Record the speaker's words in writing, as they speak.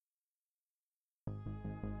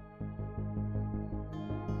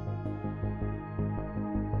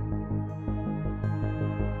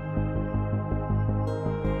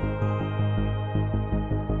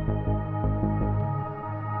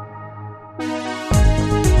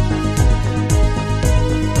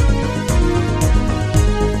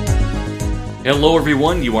Hello,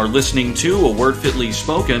 everyone. You are listening to A Word Fitly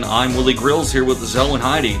Spoken. I'm Willie Grills here with Zelwyn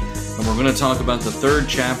Heidi, and we're going to talk about the third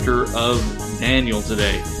chapter of Daniel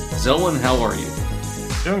today. Zelwyn, how are you?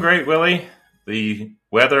 Doing great, Willie. The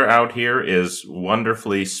weather out here is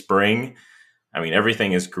wonderfully spring. I mean,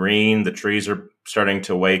 everything is green. The trees are starting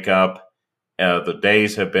to wake up. The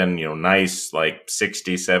days have been, nice, like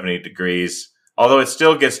 60, 70 degrees. Although it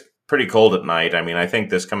still gets pretty cold at night. I mean, I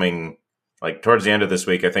think this coming, towards the end of this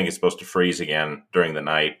week, I think it's supposed to freeze again during the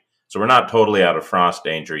night. So we're not totally out of frost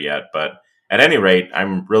danger yet. But at any rate,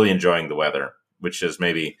 I'm really enjoying the weather, which is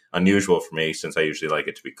maybe unusual for me since I usually like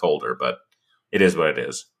it to be colder. But it is what it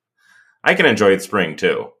is. I can enjoy spring,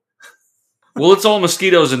 too. Well, it's all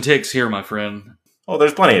mosquitoes and ticks here, my friend. Oh,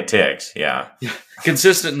 there's plenty of ticks, yeah.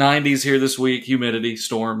 Consistent 90s here this week, humidity,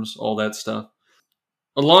 storms, all that stuff.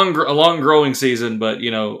 A long growing season, but,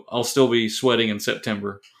 I'll still be sweating in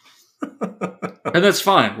September. And that's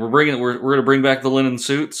fine. We're going to bring back the linen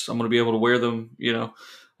suits. I'm going to be able to wear them,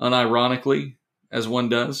 unironically, as one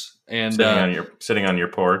does. And sitting on your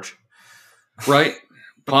porch. Right?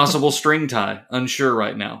 Possible string tie. Unsure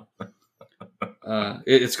right now.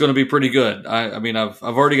 It's going to be pretty good. I mean, I've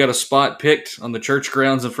already got a spot picked on the church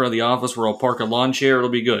grounds in front of the office where I'll park a lawn chair. It'll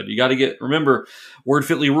be good. You got to remember, Word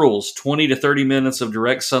Fitly rules, 20 to 30 minutes of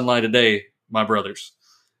direct sunlight a day, my brothers.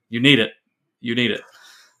 You need it. You need it.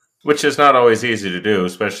 Which is not always easy to do,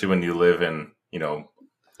 especially when you live in,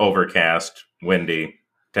 overcast, windy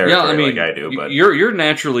territory like I do. But you're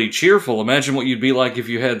naturally cheerful. Imagine what you'd be like if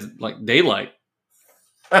you had daylight.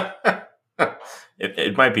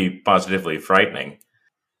 It might be positively frightening.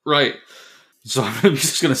 Right. So I'm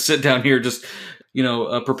just going to sit down here, just,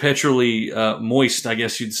 perpetually moist, I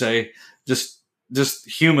guess you'd say. Just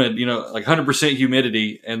humid, 100%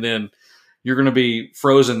 humidity. And then you're going to be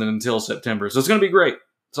frozen until September. So it's going to be great.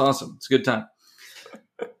 It's awesome. It's a good time.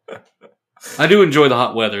 I do enjoy the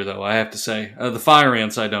hot weather, though, I have to say. The fire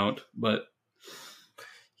ants, I don't, but...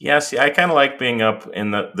 Yeah, see, I kind of like being up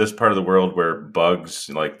in this part of the world where bugs,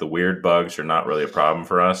 like the weird bugs, are not really a problem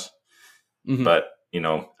for us. Mm-hmm. But,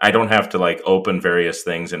 I don't have to, open various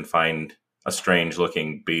things and find a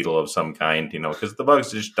strange-looking beetle of some kind, because the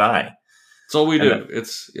bugs just die. That's all we do.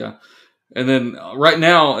 Yeah. And then right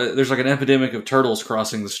now, there's an epidemic of turtles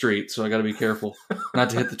crossing the street, so I got to be careful not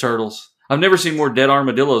to hit the turtles. I've never seen more dead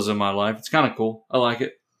armadillos in my life. It's kind of cool. I like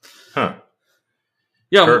it. Huh.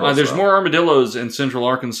 Yeah, there's more armadillos in central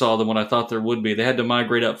Arkansas than what I thought there would be. They had to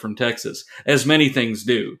migrate up from Texas, as many things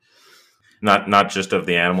do. Not just of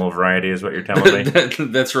the animal variety is what you're telling me?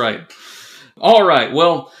 That's right. All right,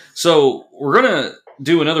 well, so we're going to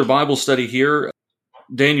do another Bible study here.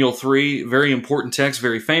 Daniel 3, very important text,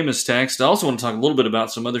 very famous text. I also want to talk a little bit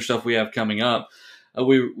about some other stuff we have coming up.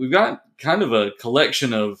 We've got kind of a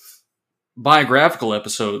collection of biographical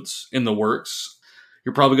episodes in the works.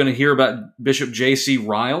 You're probably going to hear about Bishop J.C.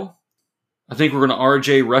 Ryle. I think we're going to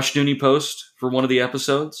R.J. Rushdoony post for one of the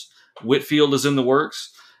episodes. Whitfield is in the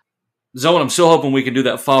works. Zelwyn, I'm still hoping we can do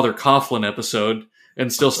that Father Coughlin episode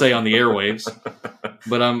and still stay on the airwaves.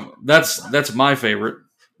 But that's my favorite.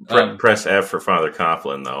 Press F for Father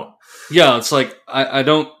Coughlin, though. Yeah, it's like I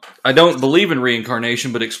don't believe in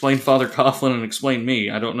reincarnation, but explain Father Coughlin and explain me.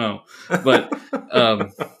 I don't know, but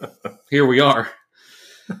here we are.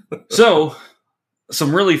 So,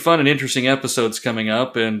 some really fun and interesting episodes coming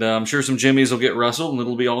up, and I'm sure some jimmies will get rustled, and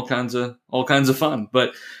it'll be all kinds of fun.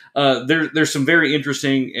 But there's some very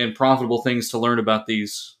interesting and profitable things to learn about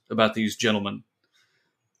these gentlemen.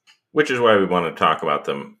 Which is why we want to talk about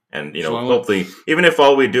them, and hopefully, even if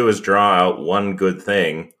all we do is draw out one good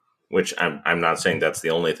thing, which I'm not saying that's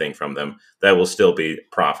the only thing from them, that will still be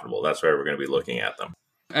profitable. That's why we're going to be looking at them.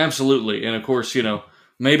 Absolutely, and of course,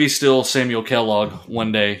 maybe still Samuel Kellogg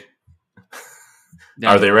one day.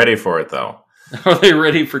 Are they ready for it, though? Are they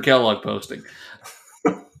ready for Kellogg posting?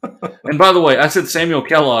 And by the way, I said Samuel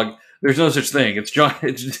Kellogg. There's no such thing. It's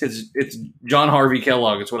John Harvey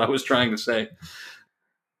Kellogg. It's what I was trying to say.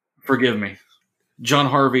 Forgive me. John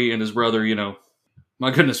Harvey and his brother,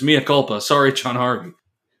 my goodness, mea culpa. Sorry, John Harvey.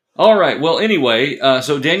 All right. Well, anyway,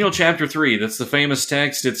 so Daniel chapter 3, that's the famous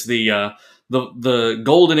text. It's the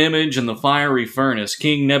golden image and the fiery furnace.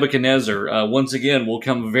 King Nebuchadnezzar, once again, will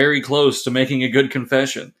come very close to making a good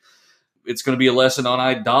confession. It's going to be a lesson on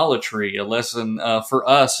idolatry, a lesson for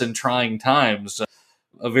us in trying times,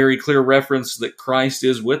 a very clear reference that Christ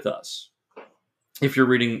is with us, if you're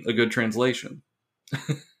reading a good translation.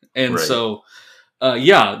 And right. So,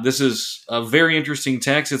 this is a very interesting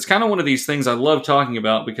text. It's kind of one of these things I love talking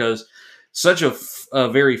about because such a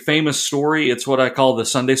very famous story. It's what I call the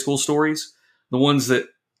Sunday school stories, the ones that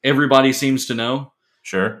everybody seems to know.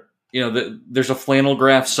 Sure. there's a flannel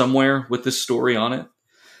graph somewhere with this story on it.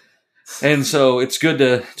 And so it's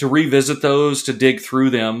good to revisit those, to dig through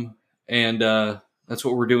them. And that's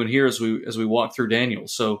what we're doing here as we walk through Daniel.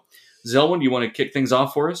 So Zelwyn, do you want to kick things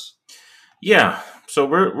off for us? Yeah. So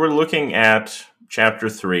we're looking at chapter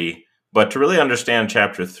 3. But to really understand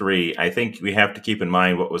chapter 3, I think we have to keep in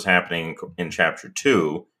mind what was happening in chapter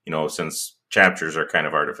 2, since chapters are kind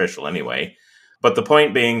of artificial anyway. But the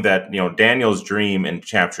point being that, Daniel's dream in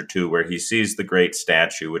chapter 2, where he sees the great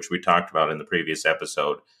statue, which we talked about in the previous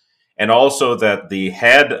episode, and also that the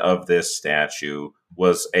head of this statue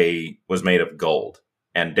was made of gold.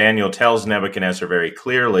 And Daniel tells Nebuchadnezzar very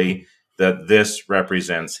clearly that this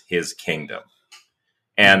represents his kingdom.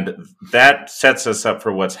 And that sets us up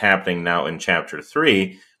for what's happening now in chapter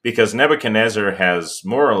 3, because Nebuchadnezzar has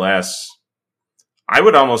more or less, I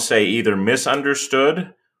would almost say, either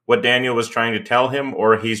misunderstood what Daniel was trying to tell him,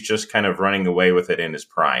 or he's just kind of running away with it in his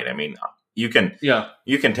pride. I mean, you can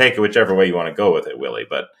take it whichever way you want to go with it, Willie,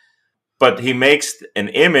 but he makes an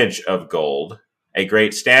image of gold, a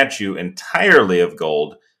great statue entirely of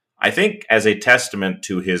gold, I think as a testament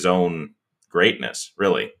to his own greatness,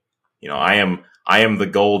 really. I am the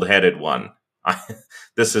gold-headed one.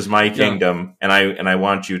 This is my kingdom, and I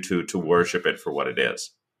want you to worship it for what it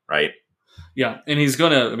is, right? Yeah, and he's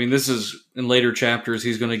gonna. This is in later chapters.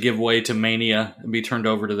 He's going to give way to mania and be turned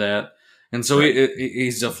over to that, and so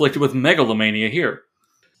he's afflicted with megalomania here.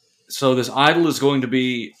 So this idol is going to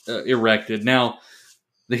be erected. Now,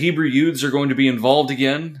 the Hebrew youths are going to be involved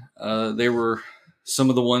again. They were some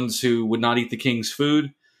of the ones who would not eat the king's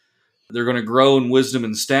food. They're going to grow in wisdom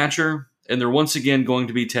and stature. And they're once again going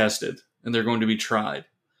to be tested, and they're going to be tried.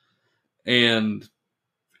 And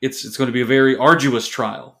it's going to be a very arduous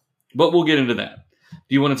trial, but we'll get into that.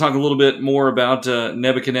 Do you want to talk a little bit more about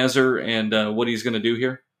Nebuchadnezzar and what he's going to do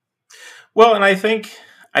here? Well, and I think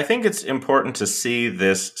it's important to see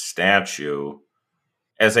this statue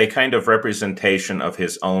as a kind of representation of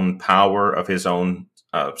his own power, of his own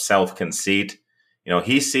self-conceit.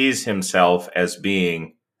 He sees himself as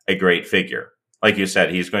being a great figure. Like you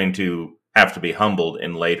said, he's going to have to be humbled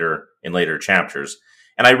in later chapters.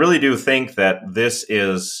 And I really do think that this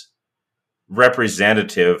is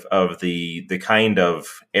representative of the kind of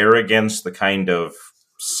arrogance, the kind of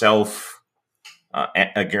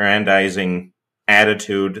self-aggrandizing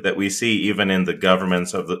attitude that we see even in the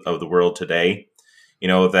governments of the world today.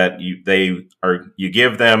 That you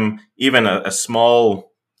give them even a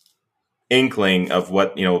small inkling of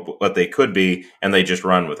what they could be, and they just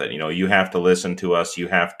run with it. You have to listen to us, you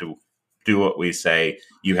have to do what we say,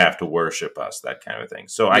 you have to worship us, that kind of thing.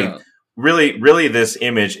 So I really this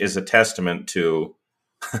image is a testament to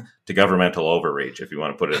governmental overreach, if you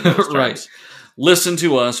want to put it in those terms. Right. Listen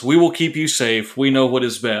to us, we will keep you safe, we know what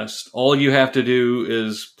is best, all you have to do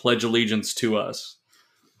is pledge allegiance to us.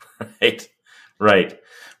 Right.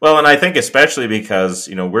 Well, and I think especially because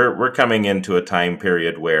we're coming into a time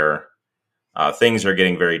period where things are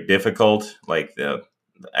getting very difficult. Like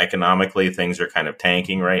economically, things are kind of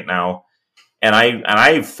tanking right now, and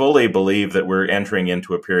I fully believe that we're entering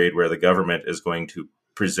into a period where the government is going to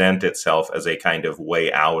present itself as a kind of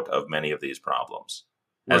way out of many of these problems,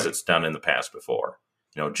 as it's done in the past before.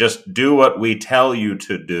 Just do what we tell you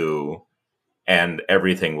to do, and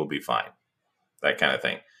everything will be fine. That kind of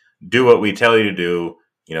thing. Do what we tell you to do.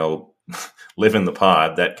 Live in the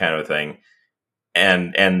pod. That kind of thing.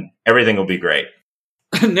 And everything will be great.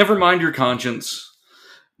 Never mind your conscience.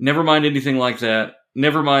 Never mind anything like that.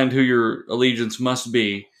 Never mind who your allegiance must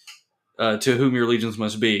be, to whom your allegiance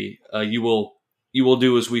must be. You will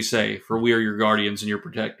do as we say, for we are your guardians and your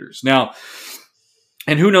protectors. Now,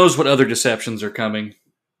 and who knows what other deceptions are coming.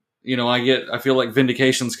 I feel like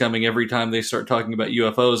vindication's coming every time they start talking about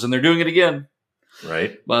UFOs, and they're doing it again.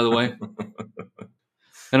 Right. By the way.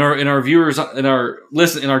 And our viewers and our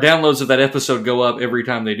downloads of that episode go up every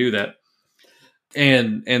time they do that.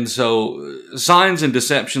 And so signs and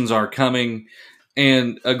deceptions are coming,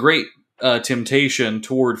 and a great temptation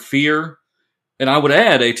toward fear, and I would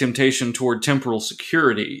add a temptation toward temporal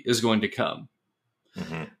security is going to come.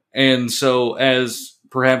 Mm-hmm. And so as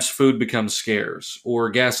perhaps food becomes scarce or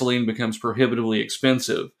gasoline becomes prohibitively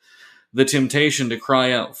expensive, the temptation to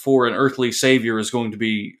cry out for an earthly savior is going to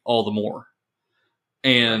be all the more.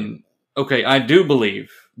 And, okay, I do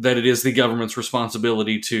believe that it is the government's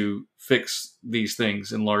responsibility to fix these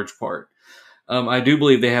things in large part. I do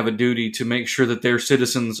believe they have a duty to make sure that their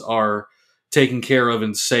citizens are taken care of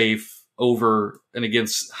and safe over and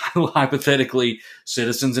against, hypothetically,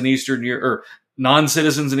 citizens in Eastern Europe, or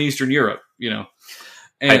non-citizens in Eastern Europe,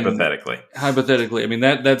 And hypothetically. I mean,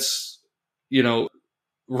 that's,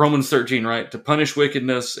 Romans 13, right? To punish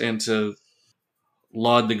wickedness and to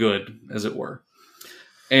laud the good, as it were.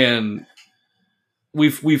 And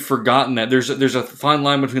we've forgotten that there's a fine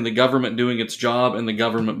line between the government doing its job and the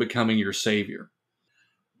government becoming your savior.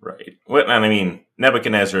 Right. Well, and I mean,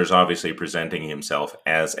 Nebuchadnezzar is obviously presenting himself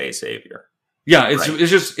as a savior. Yeah,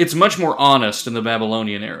 it's much more honest in the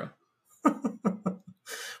Babylonian era.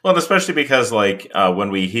 Well, especially because, when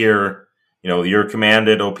we hear, you're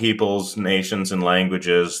commanded, O peoples, nations, and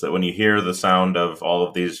languages, that when you hear the sound of all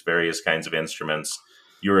of these various kinds of instruments,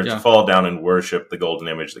 you are to fall down and worship the golden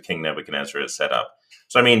image that King Nebuchadnezzar has set up.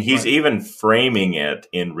 So, I mean, he's even framing it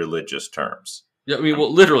in religious terms. Yeah, I mean,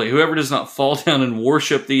 well, literally, whoever does not fall down and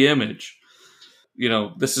worship the image,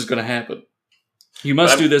 this is going to happen. You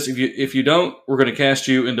must do this. If you don't, we're going to cast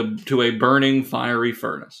you into a burning, fiery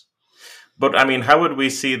furnace. But, I mean, how would we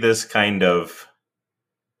see this kind of,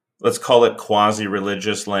 let's call it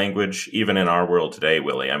quasi-religious language, even in our world today,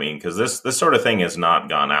 Willie? I mean, because this sort of thing has not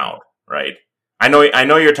gone out, right? I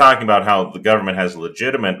know you're talking about how the government has a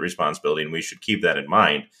legitimate responsibility, and we should keep that in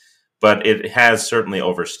mind. But it has certainly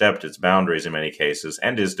overstepped its boundaries in many cases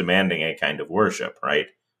and is demanding a kind of worship, right?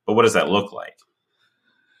 But what does that look like?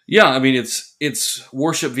 Yeah, I mean, it's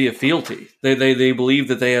worship via fealty. They believe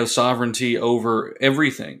that they have sovereignty over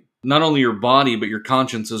everything, not only your body, but your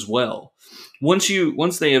conscience as well. Once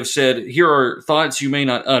they have said, here are thoughts you may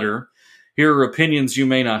not utter, here are opinions you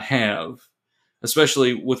may not have,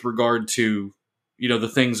 especially with regard to, the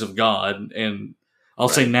things of God, and I'll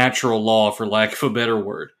say natural law for lack of a better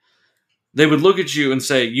word. They would look at you and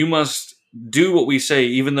say, you must do what we say,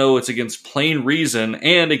 even though it's against plain reason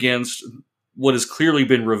and against what has clearly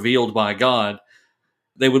been revealed by God.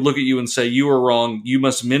 They would look at you and say, you are wrong. You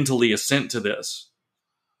must mentally assent to this.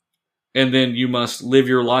 And then you must live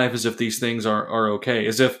your life as if these things are okay,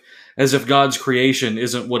 as if God's creation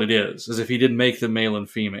isn't what it is, as if he didn't make them male and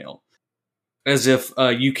female, as if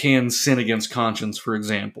you can sin against conscience, for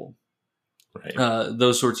example. Right.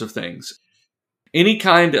 Those sorts of things. Any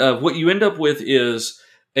kind of, what you end up with is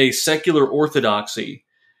a secular orthodoxy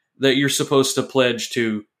that you're supposed to pledge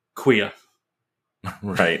to Quia.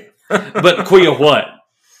 Right. But Quia what?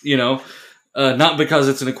 Not because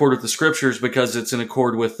it's in accord with the scriptures, because it's in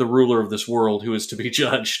accord with the ruler of this world who is to be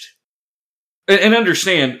judged. And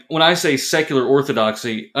understand, when I say secular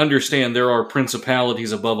orthodoxy, understand there are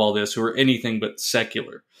principalities above all this who are anything but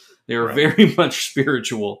secular. They are very much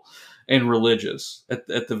spiritual and religious at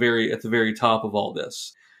the very top of all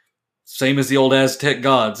this. Same as the old Aztec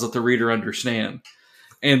gods, let the reader understand.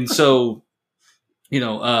 And so,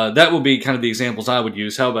 that would be kind of the examples I would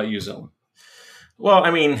use. How about you, Zoe? Well,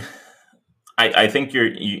 I mean, I think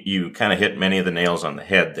you kind of hit many of the nails on the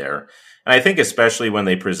head there. And I think especially when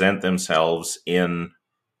they present themselves in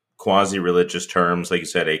quasi-religious terms, like you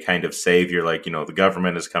said, a kind of savior, like, the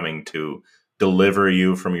government is coming to deliver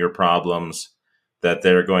you from your problems, that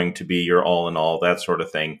they're going to be your all in all, that sort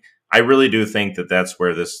of thing. I really do think that that's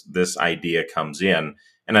where this idea comes in.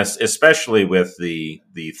 And especially with the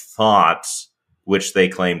thoughts which they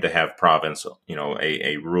claim to have province,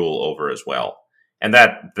 a rule over as well. And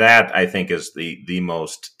that I think is the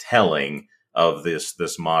most telling of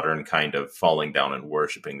this modern kind of falling down and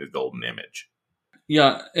worshiping the golden image.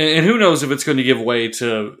 Yeah, and who knows if it's going to give way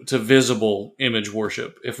to visible image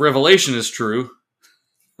worship. If Revelation is true,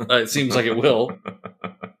 it seems like it will.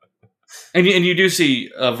 And you do see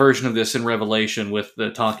a version of this in Revelation with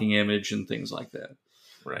the talking image and things like that.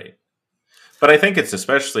 Right. But I think it's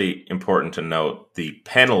especially important to note the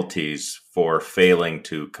penalties for failing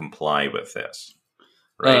to comply with this.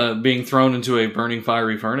 Right? Being thrown into a burning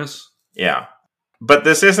fiery furnace? Yeah. But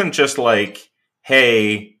this isn't just like,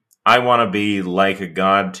 hey, I want to be like a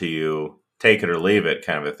god to you, take it or leave it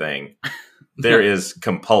kind of a thing. There is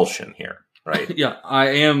compulsion here, right? Yeah, I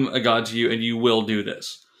am a god to you and you will do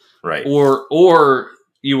this. Right. Or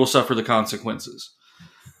you will suffer the consequences.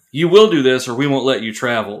 You will do this or we won't let you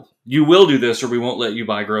travel. You will do this or we won't let you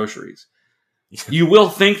buy groceries. You will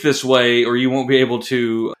think this way or you won't be able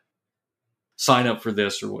to sign up for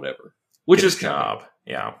this or whatever. Which is job.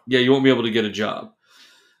 Yeah. Yeah, you won't be able to get a job.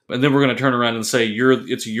 And then we're going to turn around and say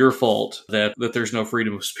it's your fault that there's no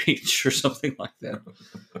freedom of speech or something like that.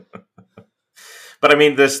 But I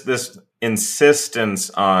mean, this insistence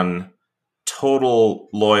on total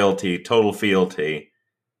loyalty, total fealty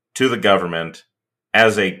to the government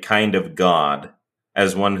as a kind of god,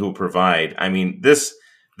 as one who provide. I mean, this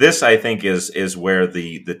I think is where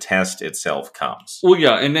the test itself comes. Well,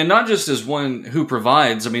 yeah, and not just as one who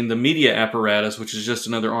provides. I mean, the media apparatus, which is just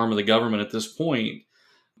another arm of the government at this point,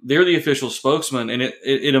 they're the official spokesman, and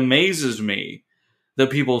it amazes me that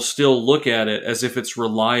people still look at it as if it's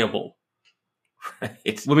reliable.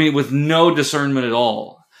 Right. I mean, with no discernment at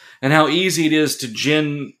all, and how easy it is to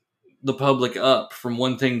gin the public up from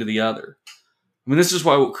one thing to the other. I mean, this is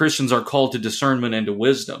why Christians are called to discernment and to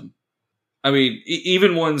wisdom. I mean,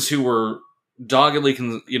 even ones who were doggedly,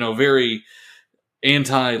 very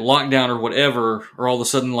anti-lockdown or whatever, are all of a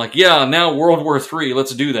sudden like, yeah, now World War III,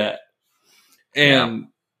 let's do that. And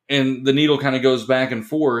the needle kind of goes back and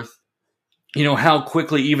forth. You know, how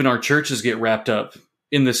quickly even our churches get wrapped up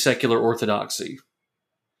in this secular orthodoxy,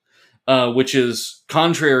 which is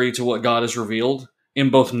contrary to what God has revealed in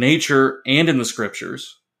both nature and in the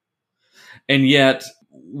scriptures. And yet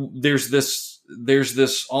there's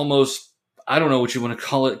this almost, I don't know what you want to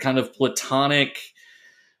call it, kind of Platonic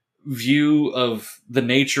view of the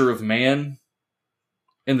nature of man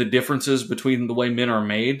and the differences between the way men are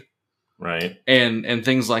made. Right. And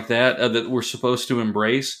things like that, that we're supposed to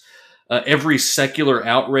embrace. Every secular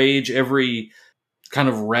outrage, every kind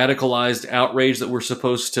of radicalized outrage that we're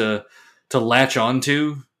supposed to latch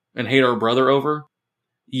onto and hate our brother over.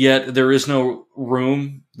 Yet there is no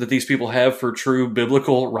room that these people have for true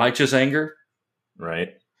biblical righteous anger.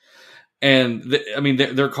 Right. And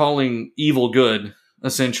they're calling evil good,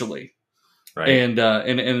 essentially. Right.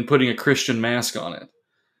 And putting a Christian mask on it.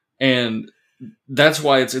 And that's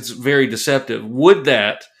why it's very deceptive. Would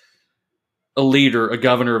that a leader, a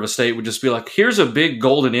governor of a state would just be like, here's a big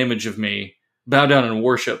golden image of me, bow down and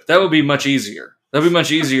worship. That would be much easier. That'd be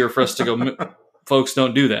much easier for us to go, folks,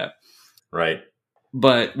 don't do that. Right.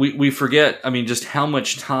 But we forget, just how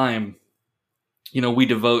much time, we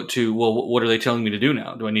devote to, well, what are they telling me to do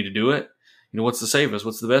now? Do I need to do it? What's to save us?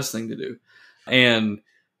 What's the best thing to do? And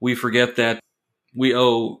we forget that we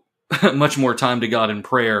owe much more time to God in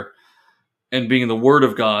prayer and being in the Word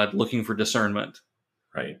of God, looking for discernment.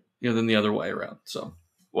 Right. Than the other way around. So,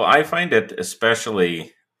 well, I find it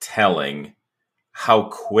especially telling how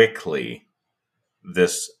quickly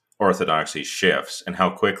this orthodoxy shifts and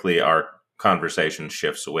how quickly our conversation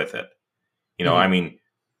shifts with it.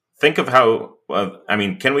 Think of how,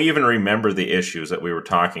 can we even remember the issues that we were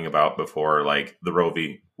talking about before, like the Roe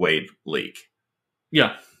v. Wade leak?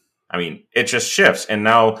 Yeah. It just shifts, and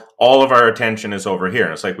now all of our attention is over here.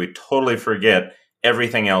 And it's like we totally forget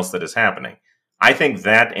everything else that is happening. I think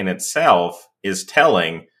that in itself is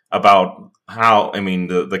telling about how,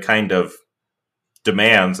 the kind of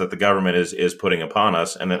demands that the government is putting upon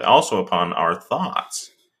us, and also upon our thoughts,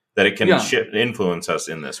 that it can influence us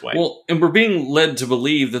in this way. Well, and we're being led to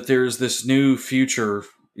believe that there's this new future.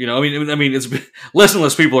 It's less and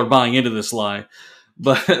less people are buying into this lie,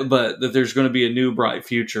 but that there's going to be a new bright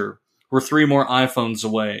future. We're 3 more iPhones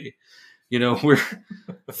away. We're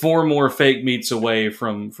 4 more fake meats away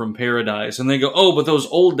from paradise. And they go, oh, but those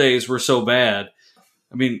old days were so bad.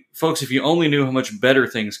 Folks, if you only knew how much better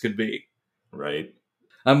things could be. Right.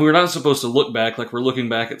 We're not supposed to look back like we're looking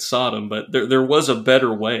back at Sodom, but there was a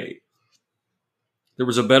better way. There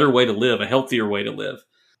was a better way to live, a healthier way to live.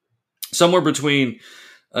 Somewhere between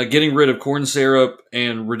getting rid of corn syrup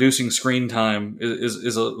and reducing screen time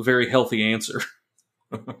is a very healthy answer.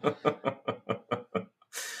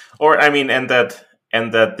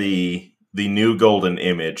 And that the new golden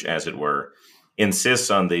image, as it were,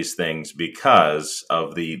 insists on these things because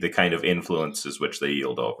of the kind of influences which they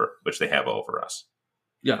have over us.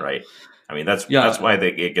 Yeah. Right. That's why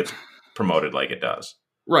it gets promoted like it does.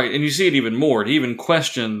 Right. And you see it even more. To even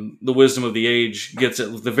question the wisdom of the age gets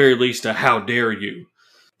at the very least a how dare you.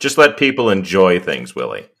 Just let people enjoy things,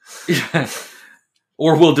 Willie. Yeah.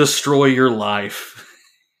 Or we'll destroy your life.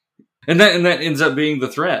 And that ends up being the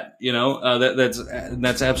threat,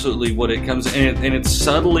 that's absolutely what it comes, and it's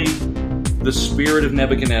subtly the spirit of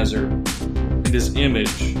Nebuchadnezzar and his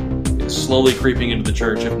image is slowly creeping into the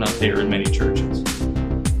church, if not there in many churches.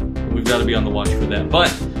 And we've got to be on the watch for that.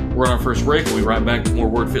 But we're on our first break, and we'll be right back with more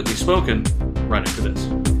Word Fitly Spoken right after this.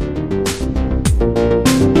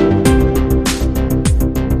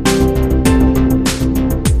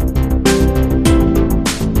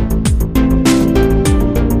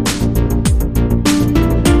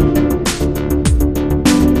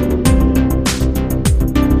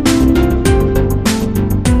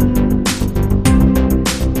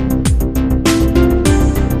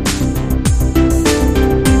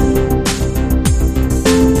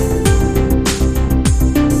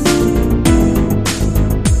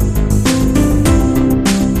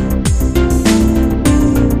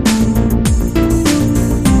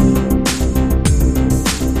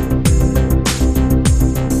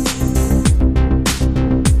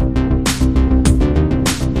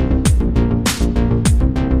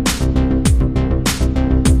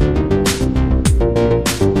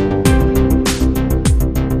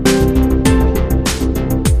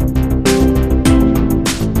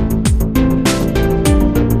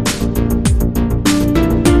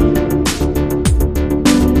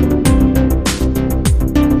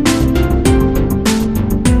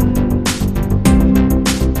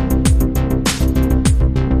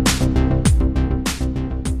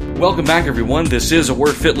 Welcome back, everyone. This is A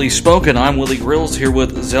Word Fitly Spoken. I'm Willie Grills here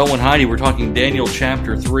with Zelwyn Heidi. We're talking Daniel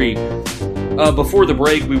chapter 3. Before the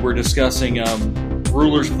break, we were discussing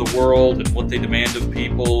rulers of the world and what they demand of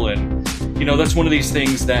people. And, that's one of these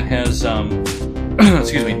things that has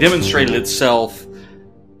demonstrated itself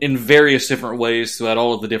in various different ways throughout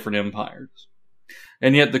all of the different empires.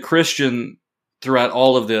 And yet the Christian, throughout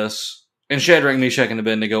all of this, and Shadrach, Meshach, and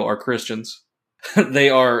Abednego are Christians.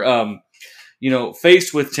 They are...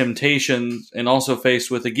 faced with temptation and also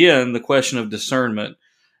faced with, again, the question of discernment.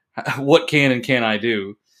 What can and can't I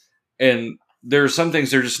do? And there are some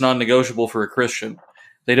things that are just non-negotiable for a Christian.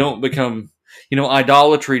 They don't become,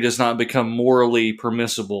 idolatry does not become morally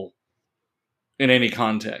permissible in any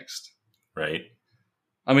context. Right.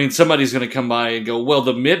 I mean, somebody's going to come by and go, well,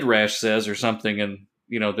 the Midrash says or something, and,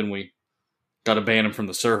 then we got to ban them from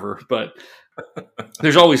the server. But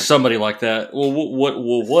there's always somebody like that. Well,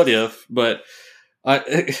 what if? But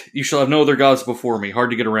you shall have no other gods before me.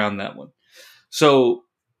 Hard to get around that one. So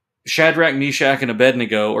Shadrach, Meshach, and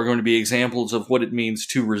Abednego are going to be examples of what it means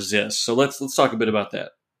to resist. So let's talk a bit about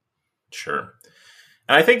that. Sure.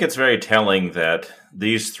 And I think it's very telling that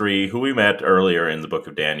these three, who we met earlier in the book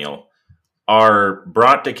of Daniel, are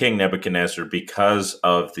brought to King Nebuchadnezzar because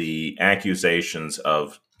of the accusations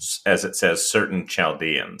of, as it says, certain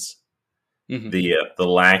Chaldeans. Mm-hmm. The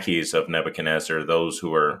lackeys of Nebuchadnezzar, those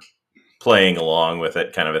who are playing along with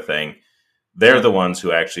it, kind of a thing. They're the ones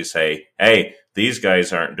who actually say, "Hey, these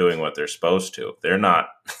guys aren't doing what they're supposed to. They're not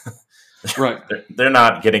right. They're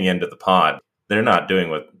not getting into the pod. They're not doing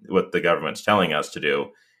what the government's telling us to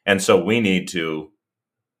do, and so we need to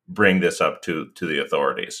bring this up to the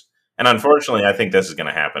authorities." And unfortunately, I think this is going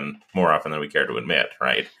to happen more often than we care to admit.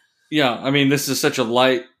 Right? Yeah, I mean, this is such a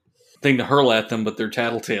light thing to hurl at them, but they're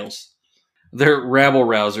tattletales. They're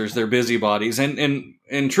rabble-rousers, they're busybodies, and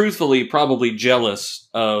truthfully probably jealous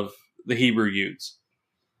of the Hebrew youths.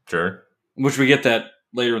 Sure. Which we get that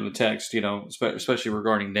later in the text, especially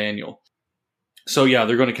regarding Daniel. So yeah,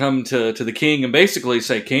 they're going to come to the king and basically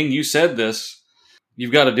say, "King, you said this,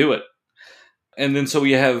 you've got to do it." And then so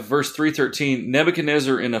we have verse 3:13,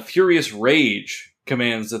 Nebuchadnezzar in a furious rage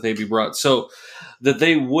commands that they be brought. So that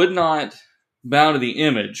they would not bow to the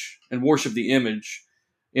image and worship the image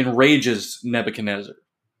enrages Nebuchadnezzar.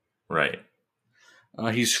 Right.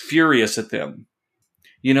 He's furious at them.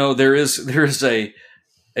 There is a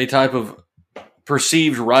type of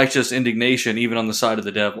perceived righteous indignation even on the side of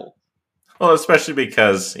the devil. Well, especially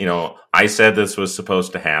because, I said this was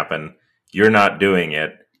supposed to happen. You're not doing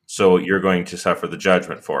it, so you're going to suffer the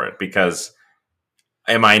judgment for it. Because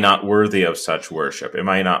am I not worthy of such worship? Am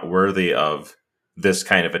I not worthy of this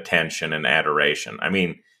kind of attention and adoration? I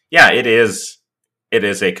mean, yeah, it is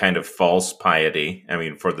a kind of false piety,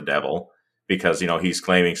 for the devil, because, he's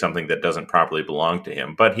claiming something that doesn't properly belong to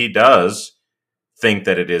him. But he does think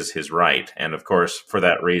that it is his right. And, of course, for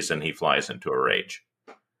that reason, he flies into a rage.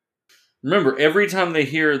 Remember, every time they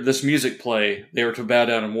hear this music play, they are to bow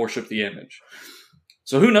down and worship the image.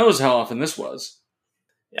 So who knows how often this was?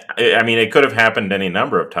 It could have happened any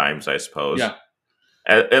number of times, I suppose. Yeah.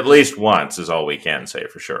 At least once is all we can say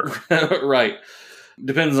for sure. Right.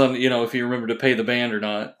 Depends on, if you remember to pay the band or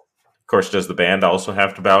not. Of course, does the band also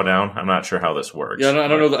have to bow down? I'm not sure how this works. Yeah, I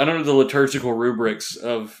don't know the liturgical rubrics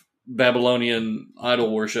of Babylonian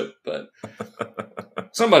idol worship, but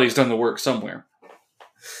somebody's done the work somewhere.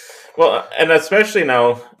 Well, and especially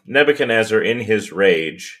now, Nebuchadnezzar, in his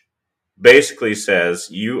rage, basically says,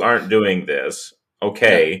 "You aren't doing this,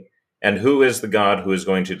 okay, and who is the God who is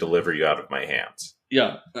going to deliver you out of my hands?"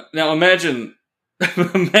 Yeah. Now imagine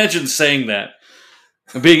saying that.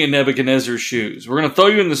 Being in Nebuchadnezzar's shoes. We're going to throw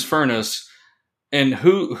you in this furnace, and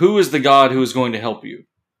who is the God who is going to help you?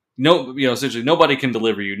 No, essentially nobody can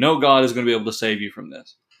deliver you. No God is going to be able to save you from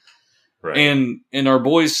this. Right. And our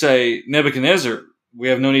boys say, Nebuchadnezzar, we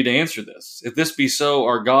have no need to answer this. If this be so,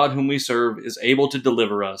 our God whom we serve is able to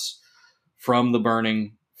deliver us from the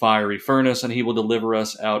burning fiery furnace, and he will deliver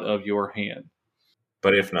us out of your hand.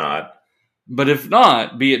 But if not,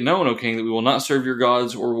 be it known, O king, that we will not serve your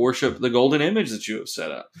gods or worship the golden image that you have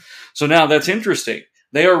set up. So now that's interesting.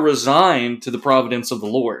 They are resigned to the providence of the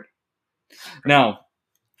Lord. Now,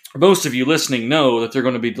 most of you listening know that they're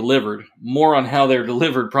going to be delivered. More on how they're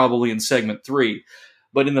delivered probably in segment 3.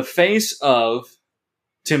 But in the face of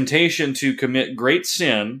temptation to commit great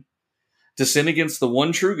sin, to sin against the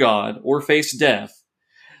one true God, or face death,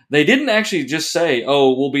 they didn't actually just say,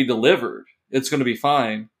 "Oh, we'll be delivered. It's going to be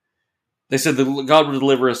fine." They said that God will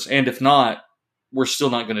deliver us, and if not, we're still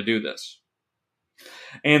not going to do this.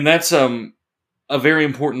 And that's a very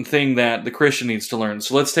important thing that the Christian needs to learn.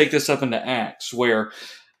 So let's take this up into Acts, where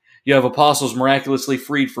You have apostles miraculously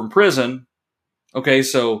freed from prison. Okay,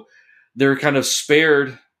 so they're kind of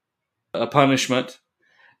spared a punishment,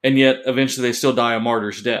 and yet eventually they still die a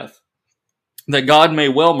martyr's death. That God may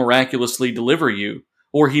well miraculously deliver you,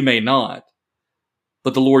 or he may not,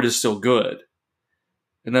 but the Lord is still good.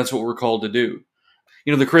 And that's what we're called to do.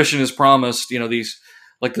 The Christian is promised, these,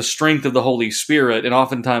 like the strength of the Holy Spirit, and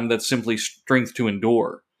oftentimes that's simply strength to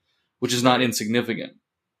endure, which is not insignificant.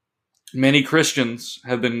 Many Christians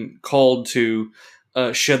have been called to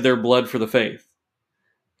shed their blood for the faith,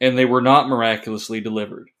 and they were not miraculously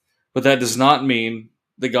delivered. But that does not mean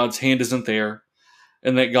that God's hand isn't there,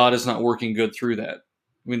 and that God is not working good through that.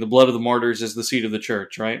 I mean, the blood of the martyrs is the seed of the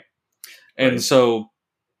church, right? And Right. so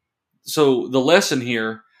the lesson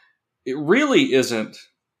here, it really isn't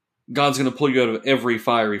God's going to pull you out of every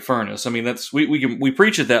fiery furnace. I mean, we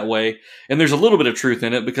preach it that way, and there's a little bit of truth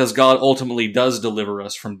in it because God ultimately does deliver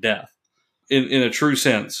us from death. In a true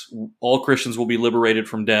sense, all Christians will be liberated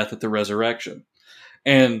from death at the resurrection.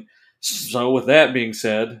 And so with that being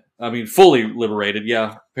said, I mean, fully liberated,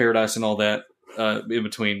 yeah, paradise and all that in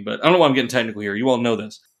between. But I don't know why I'm getting technical here. You all know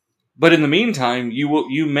this. But in the meantime,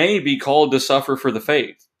 you may be called to suffer for the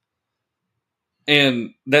faith.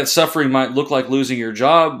 And that suffering might look like losing your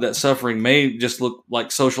job. That suffering may just look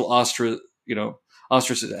like social social,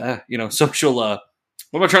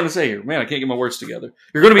 what am I trying to say here? Man, I can't get my words together.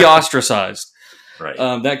 You're going to be ostracized. Right.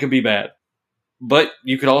 That could be bad. But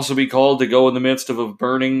you could also be called to go in the midst of a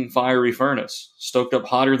burning, fiery furnace, stoked up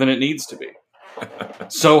hotter than it needs to be.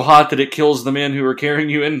 So hot that it kills the men who are carrying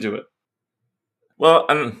you into it. Well,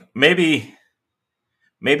 and maybe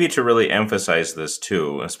to really emphasize this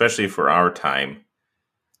too, especially for our time,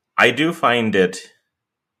 I do find it,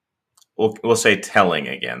 we'll say telling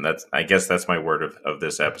again. I guess that's my word of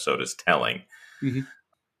this episode is telling. Mm-hmm.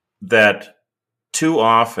 That too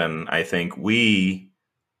often, I think, we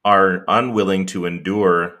are unwilling to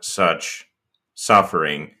endure such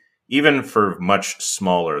suffering, even for much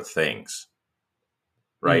smaller things,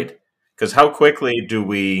 right? Because how quickly do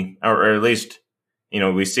we, or at least,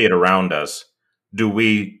 we see it around us, do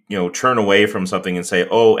we, turn away from something and say,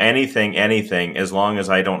 oh, anything, as long as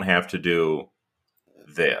I don't have to do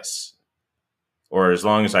this, or as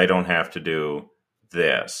long as I don't have to do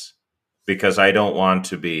this, because I don't want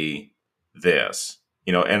to be this,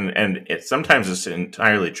 and sometimes it's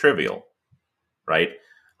entirely trivial, right?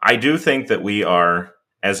 I do think that we are,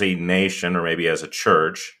 as a nation, or maybe as a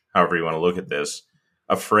church, however you want to look at this,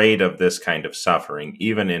 afraid of this kind of suffering,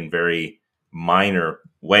 even in very minor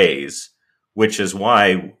ways, which is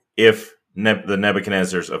why if the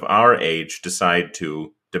Nebuchadnezzars of our age decide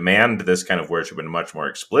to demand this kind of worship in much more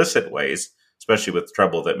explicit ways, especially with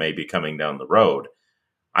trouble that may be coming down the road,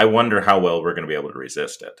 I wonder how well we're going to be able to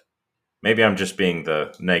resist it. Maybe I'm just being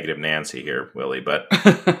the negative Nancy here, Willie, but...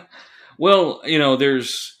 Well,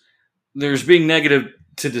 there's being negative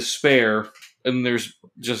to despair, and there's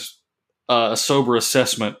just a sober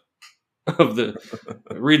assessment of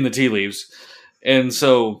reading the tea leaves. And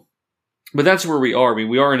so, but that's where we are. I mean,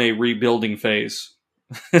 we are in a rebuilding phase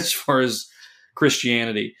as far as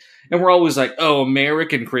Christianity. And we're always like, oh,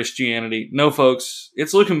 American Christianity. No, folks,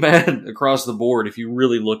 it's looking bad across the board if you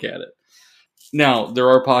really look at it. Now, there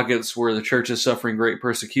are pockets where the church is suffering great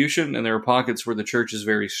persecution, and there are pockets where the church is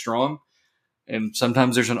very strong. And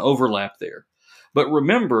sometimes there's an overlap there. But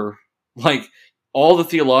remember, like, all the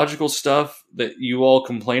theological stuff that you all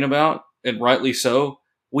complain about, and rightly so,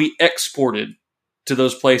 we exported to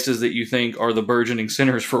those places that you think are the burgeoning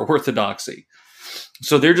centers for orthodoxy.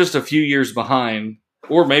 So they're just a few years behind,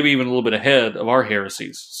 or maybe even a little bit ahead of our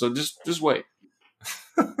heresies. So just wait.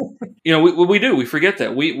 We forget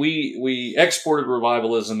that. We exported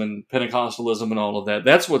revivalism and Pentecostalism and all of that.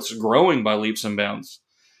 That's what's growing by leaps and bounds.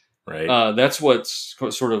 Right. That's what's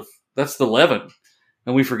that's the leaven.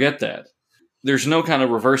 And we forget that. There's no kind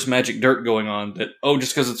of reverse magic dirt going on that,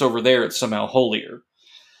 just because it's over there, it's somehow holier.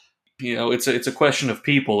 It's a question of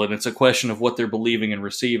people, and it's a question of what they're believing and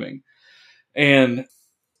receiving. And,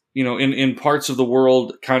 in parts of the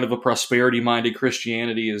world, kind of a prosperity-minded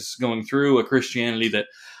Christianity is going through, a Christianity that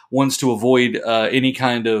wants to avoid any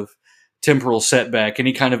kind of temporal setback,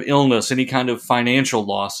 any kind of illness, any kind of financial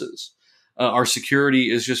losses. Our security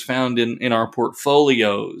is just found in our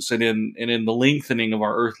portfolios and in the lengthening of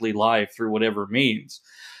our earthly life through whatever means.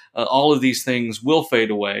 All of these things will fade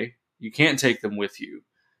away. You can't take them with you.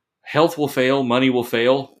 Health will fail. Money will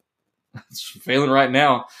fail. It's failing right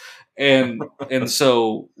now. And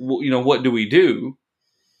so, what do we do?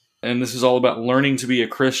 And this is all about learning to be a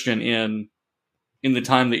Christian in the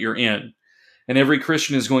time that you're in. And every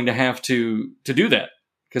Christian is going to have to do that,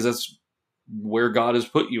 because that's where God has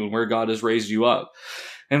put you and where God has raised you up.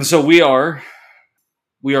 And so we are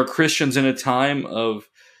Christians in a time of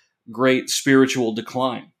great spiritual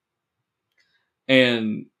decline.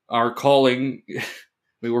 And our calling,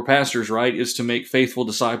 we were pastors, right, is to make faithful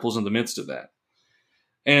disciples in the midst of that.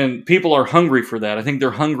 And people are hungry for that. I think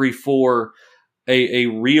they're hungry for a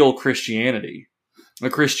real Christianity, a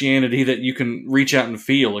Christianity that you can reach out and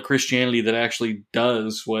feel, a Christianity that actually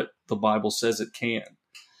does what the Bible says it can.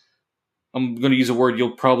 I'm going to use a word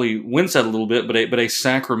you'll probably wince at a little bit, but a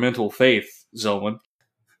sacramental faith, Zelwyn.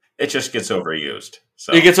 It just gets overused.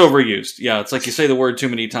 So. It gets overused. Yeah, it's like you say the word too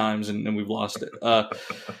many times and we've lost it.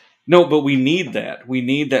 No, but we need that. We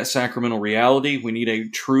need that sacramental reality. We need a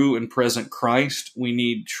true and present Christ. We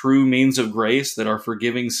need true means of grace that are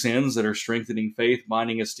forgiving sins, that are strengthening faith,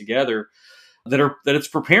 binding us together, that it's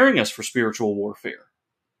preparing us for spiritual warfare,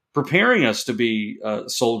 preparing us to be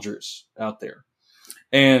soldiers out there,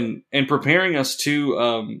 and preparing us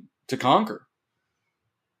to conquer.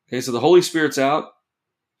 Okay, so the Holy Spirit's out.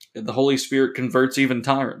 The Holy Spirit converts even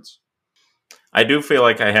tyrants. I do feel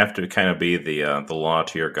like I have to kind of be the law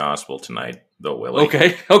to your gospel tonight, though, Willie.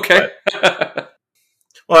 Okay. But,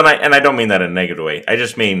 well, and I don't mean that in a negative way. I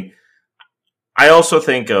just mean I also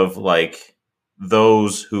think of like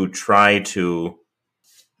those who try to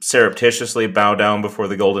surreptitiously bow down before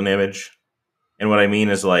the golden image, and what I mean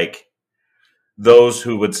is like those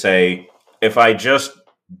who would say, if I just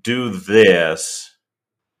do this,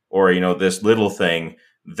 or this little thing,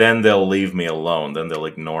 then they'll leave me alone. Then they'll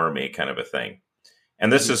ignore me, kind of a thing.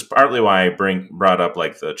 And this is partly why I brought up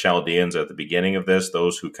like the Chaldeans at the beginning of this,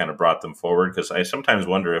 those who kind of brought them forward, because I sometimes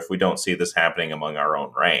wonder if we don't see this happening among our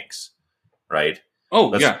own ranks, right? Oh,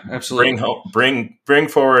 let's absolutely. Bring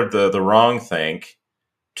forward the wrong think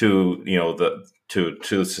to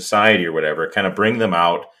to society or whatever. Kind of bring them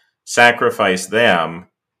out, sacrifice them,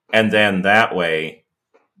 and then that way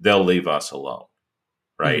they'll leave us alone.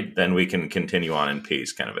 Right, then we can continue on in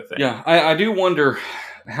peace, kind of a thing. Yeah, I do wonder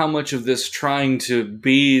how much of this trying to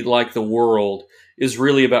be like the world is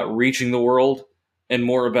really about reaching the world and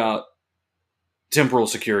more about temporal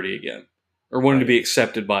security again, or wanting to be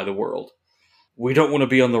accepted by the world. We don't want to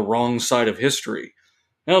be on the wrong side of history.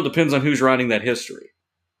 Well, it depends on who's writing that history.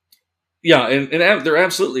 Yeah, and they're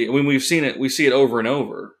absolutely. I mean, we see it over and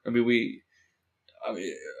over. I mean,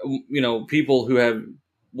 people who have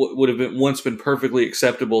what would have once been perfectly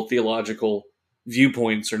acceptable theological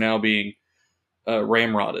viewpoints are now being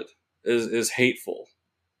ramrodded as hateful,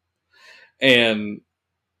 and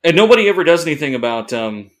nobody ever does anything about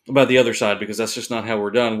the other side, because that's just not how we're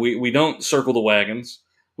done. We don't circle the wagons,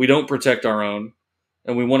 we don't protect our own,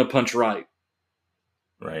 and we want to punch right,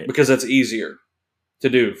 because that's easier to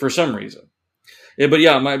do for some reason. Yeah, but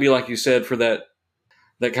yeah, it might be like you said, for that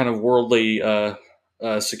kind of worldly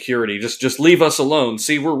security. Just leave us alone.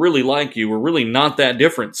 See, we're really like you. We're really not that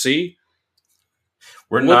different. See,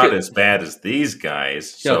 we're not as bad as these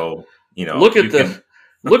guys. Yeah. So look at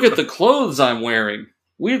the clothes I'm wearing.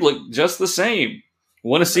 We look just the same.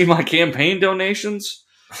 Want to see my campaign donations,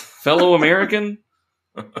 fellow American?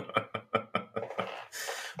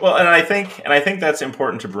 Well, and I think that's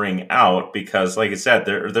important to bring out, because, like I said,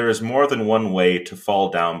 there is more than one way to fall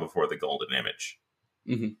down before the golden image.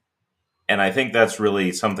 Mm-hmm. And I think that's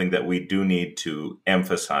really something that we do need to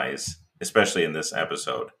emphasize, especially in this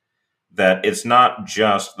episode, that it's not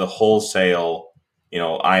just the wholesale,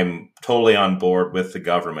 I'm totally on board with the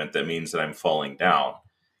government that means that I'm falling down.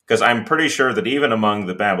 Because I'm pretty sure that even among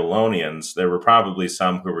the Babylonians, there were probably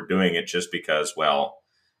some who were doing it just because, well,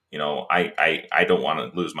 I don't want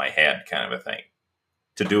to lose my head, kind of a thing.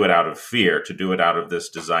 To do it out of fear, to do it out of this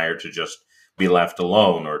desire to just be left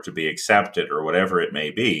alone or to be accepted or whatever it may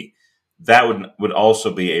be. That would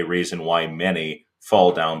also be a reason why many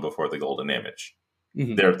fall down before the golden image.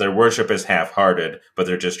 Mm-hmm. Their worship is half-hearted, but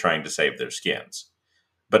they're just trying to save their skins.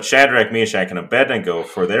 But Shadrach, Meshach, and Abednego,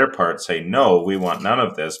 for their part, say, no, we want none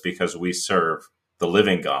of this, because we serve the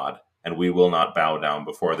living God, and we will not bow down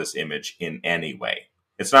before this image in any way.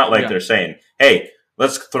 It's not like they're saying, hey,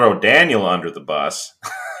 let's throw Daniel under the bus.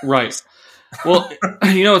 Right. Well,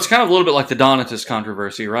 it's kind of a little bit like the Donatist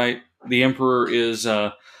controversy, right? The emperor is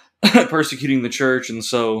persecuting the church, and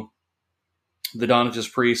so the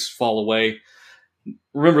Donatist priests fall away.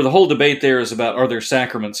 Remember, the whole debate there is about, are their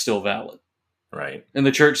sacraments still valid? Right. And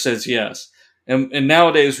the church says yes. And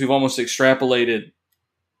nowadays we've almost extrapolated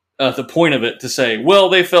the point of it to say, well,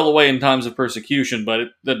 they fell away in times of persecution, but it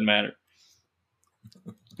doesn't matter.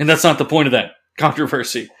 And that's not the point of that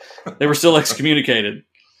controversy. They were still excommunicated.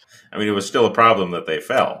 I mean, it was still a problem that they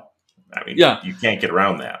fell. I mean, you can't get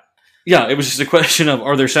around that. Yeah, it was just a question of,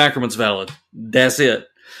 are their sacraments valid? That's it.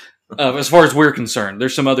 As far as we're concerned,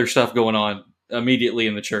 there's some other stuff going on immediately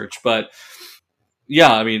in the church. But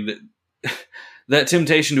yeah, I mean, that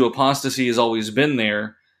temptation to apostasy has always been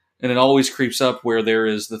there, and it always creeps up where there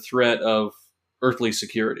is the threat of earthly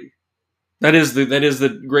security. That is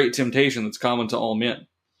the great temptation that's common to all men.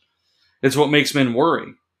 It's what makes men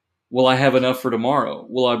worry. Will I have enough for tomorrow?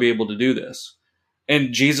 Will I be able to do this?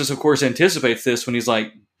 And Jesus, of course, anticipates this when he's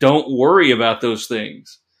like, don't worry about those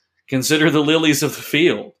things. Consider the lilies of the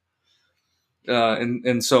field.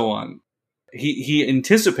 And so on. He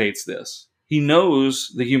anticipates this. He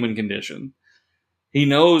knows the human condition. He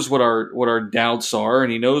knows what our doubts are,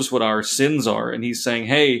 and he knows what our sins are. And he's saying,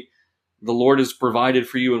 hey, the Lord has provided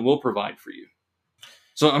for you and will provide for you.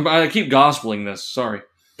 So I keep gospeling this. Sorry.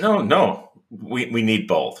 No. We need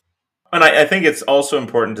both. And I think it's also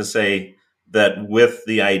important to say that with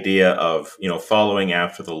the idea of, following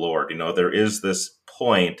after the Lord, there is this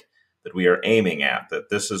point that we are aiming at, that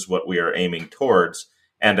this is what we are aiming towards.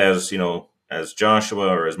 And as Joshua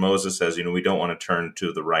or as Moses says, we don't want to turn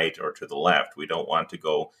to the right or to the left. We don't want to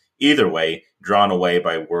go either way, drawn away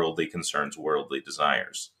by worldly concerns, worldly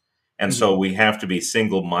desires. And so we have to be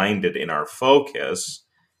single-minded in our focus.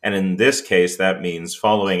 And in this case, that means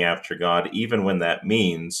following after God, even when that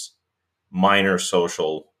means minor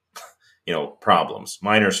social problems,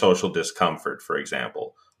 minor social discomfort, for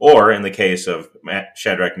example, or in the case of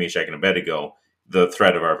Shadrach, Meshach, and Abednego, the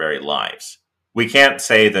threat of our very lives. We can't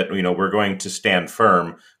say that, we're going to stand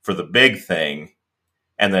firm for the big thing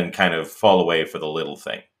and then kind of fall away for the little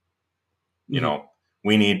thing.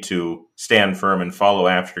 We need to stand firm and follow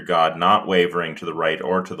after God, not wavering to the right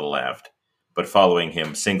or to the left, but following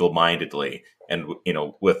him single-mindedly and,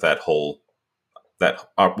 with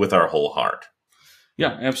with our whole heart.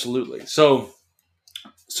 Yeah, absolutely. So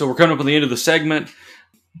we're coming up on the end of the segment.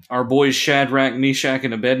 Our boys Shadrach, Meshach,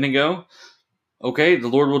 and Abednego. Okay, the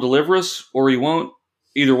Lord will deliver us, or he won't.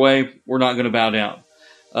 Either way, we're not going to bow down.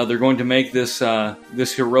 They're going to make this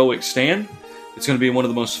heroic stand. It's going to be one of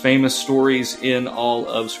the most famous stories in all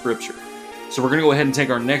of Scripture. So we're going to go ahead and take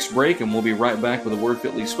our next break, and we'll be right back with a word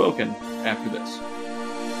fitly spoken after this.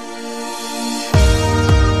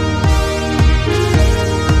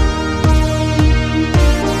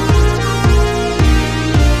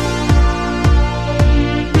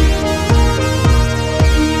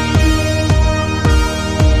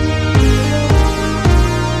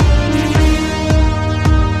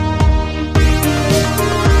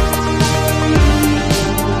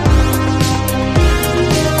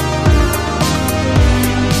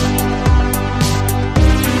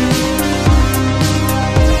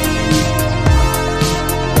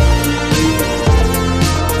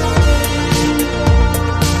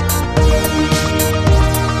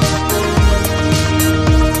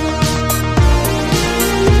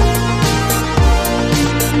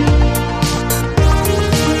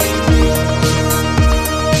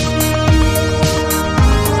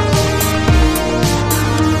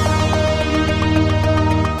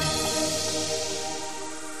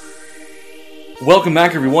 Welcome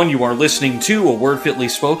back, everyone. You are listening to A Word Fitly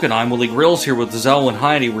Spoken. I'm Willie Grills here with Zelwyn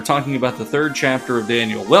Heidi. We're talking about the third chapter of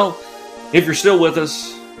Daniel. Well, if you're still with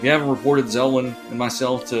us, if you haven't reported Zelwyn and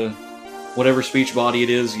myself to whatever speech body it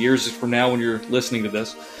is years from now when you're listening to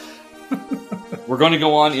this, we're going to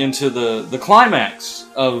go on into the climax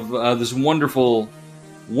of this wonderful,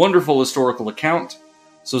 wonderful historical account.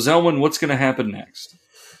 So, Zelwyn, what's going to happen next?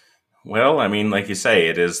 Well, I mean, like you say,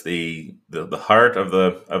 it is the heart of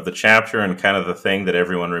the chapter and kind of the thing that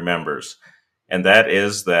everyone remembers. And that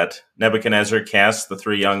is that Nebuchadnezzar cast the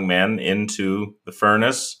three young men into the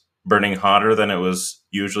furnace, burning hotter than it was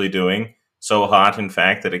usually doing. So hot, in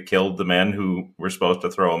fact, that it killed the men who were supposed to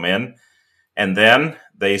throw them in. And then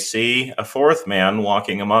they see a fourth man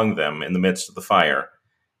walking among them in the midst of the fire.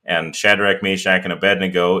 And Shadrach, Meshach, and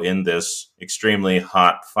Abednego in this extremely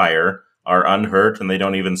hot fire are unhurt, and they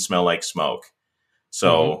don't even smell like smoke.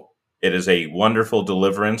 So it is a wonderful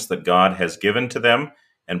deliverance that God has given to them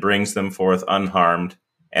and brings them forth unharmed.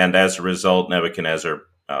 And as a result, Nebuchadnezzar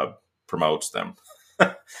promotes them.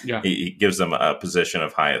 Yeah. He gives them a position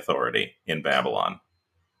of high authority in Babylon.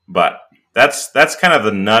 But that's kind of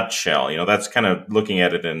the nutshell. That's kind of looking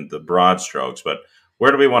at it in the broad strokes. But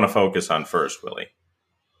where do we want to focus on first, Willie?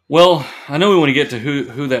 Well, I know we want to get to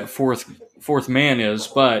who that fourth man is,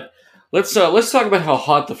 but let's talk about how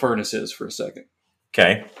hot the furnace is for a second.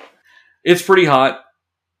 Okay. It's pretty hot.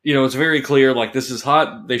 It's very clear, like, this is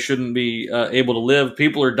hot. They shouldn't be able to live.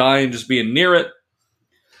 People are dying just being near it.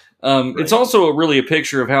 Right. It's also really a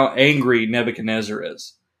picture of how angry Nebuchadnezzar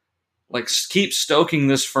is. Like, keep stoking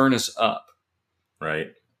this furnace up.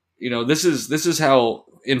 Right. This is how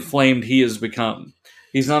inflamed he has become.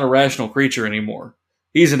 He's not a rational creature anymore.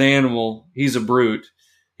 He's an animal. He's a brute.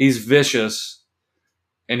 He's vicious,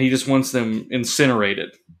 and he just wants them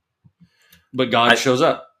incinerated. But God shows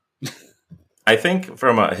up. I think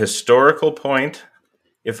from a historical point,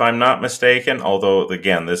 if I'm not mistaken, although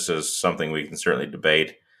again this is something we can certainly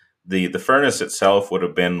debate, the furnace itself would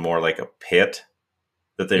have been more like a pit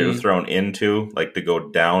that they were thrown into, like to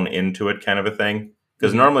go down into it, kind of a thing.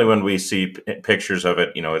 Because normally when we see pictures of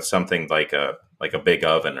it, it's something like a big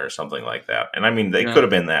oven or something like that. And I mean, they could have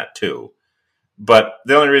been that too. But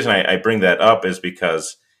the only reason I bring that up is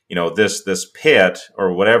because this pit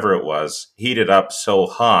or whatever it was heated up so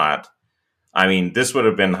hot. I mean, this would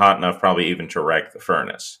have been hot enough probably even to wreck the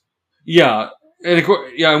furnace. Yeah. And of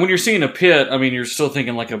course, when you're seeing a pit, I mean, you're still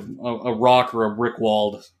thinking like a rock or a brick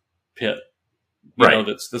walled pit,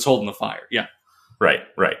 that's holding the fire. Yeah. Right.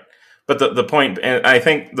 But the point, and I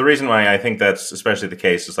think the reason why I think that's especially the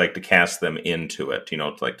case is like to cast them into it,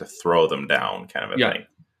 like to throw them down kind of a thing.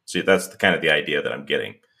 So that's kind of the idea that I'm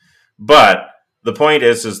getting. But the point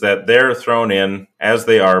is that they're thrown in as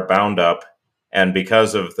they are bound up. And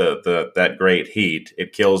because of that great heat,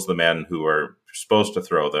 it kills the men who are supposed to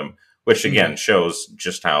throw them, which again shows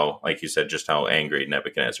just how, like you said, just how angry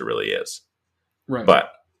Nebuchadnezzar really is. Right.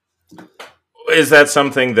 But is that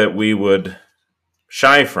something that we would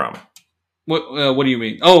shy from? What do you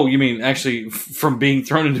mean? Oh, you mean actually from being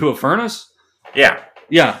thrown into a furnace? Yeah.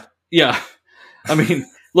 I mean,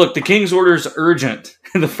 look, the king's order is urgent,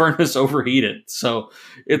 and the furnace overheated. So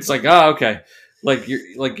it's like, okay.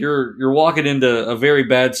 You're walking into a very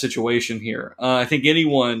bad situation here. I think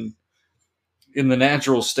anyone in the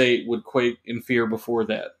natural state would quake in fear before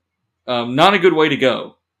that. Not a good way to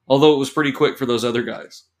go, although it was pretty quick for those other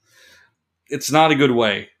guys. It's not a good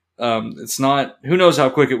way. It's not. Who knows how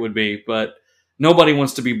quick it would be, but nobody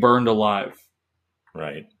wants to be burned alive.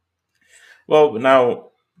 Right. Well, now,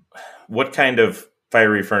 what kind of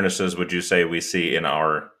fiery furnaces would you say we see in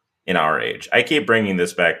our age? I keep bringing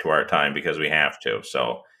this back to our time because we have to.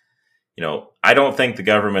 So, I don't think the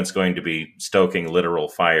government's going to be stoking literal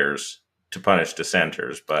fires to punish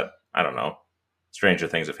dissenters, but I don't know. Stranger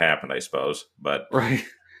things have happened, I suppose. But right,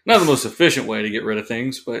 not the most efficient way to get rid of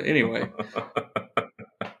things, but anyway.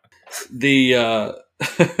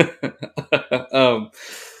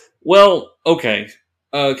 Well, okay,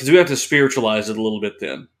 because we have to spiritualize it a little bit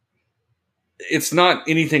then. It's not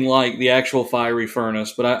anything like the actual fiery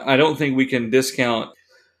furnace, but I don't think we can discount,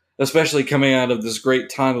 especially coming out of this great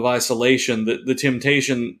time of isolation, the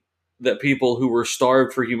temptation that people who were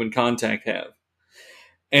starved for human contact have.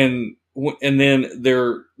 And then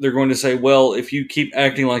they're going to say, well, if you keep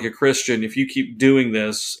acting like a Christian, if you keep doing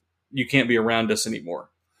this, you can't be around us anymore.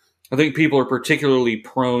 I think people are particularly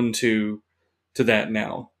prone to that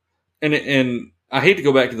now. And I hate to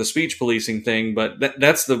go back to the speech policing thing, but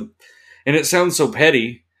that's and it sounds so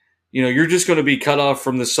petty. You're just going to be cut off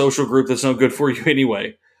from this social group that's no good for you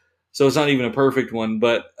anyway. So it's not even a perfect one.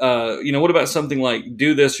 But, what about something like,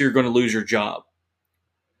 do this, you're going to lose your job?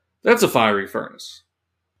 That's a fiery furnace.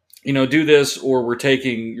 Do this or we're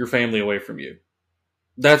taking your family away from you.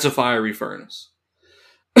 That's a fiery furnace.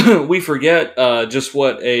 We forget just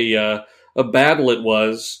what a battle it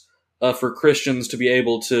was for Christians to be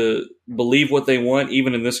able to believe what they want,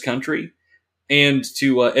 even in this country, and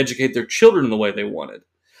to educate their children in the way they wanted.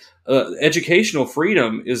 Educational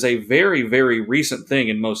freedom is a very, very recent thing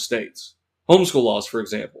in most states. Homeschool laws, for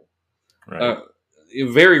example. Right.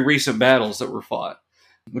 Very recent battles that were fought,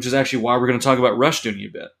 which is actually why we're going to talk about Rushdoony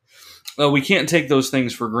a bit. We can't take those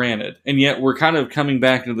things for granted, and yet we're kind of coming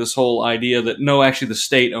back into this whole idea that, no, actually the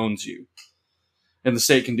state owns you, and the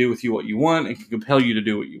state can do with you what you want and can compel you to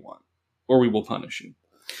do what you want, or we will punish you.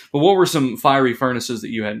 But what were some fiery furnaces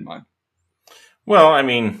that you had in mind? Well, I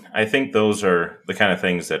mean, I think those are the kind of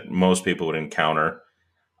things that most people would encounter.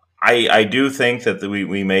 I do think that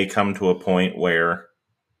we may come to a point where,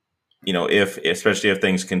 especially if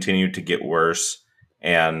things continue to get worse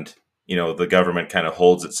and, the government kind of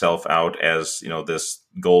holds itself out as, this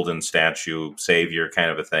golden statue savior kind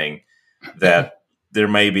of a thing, that there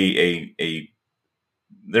may be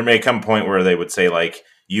there may come a point where they would say, like,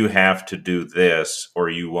 you have to do this or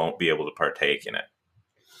you won't be able to partake in it.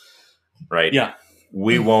 Right? Yeah.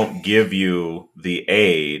 We won't give you the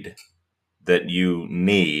aid that you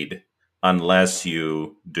need unless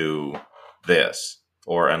you do this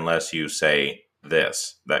or unless you say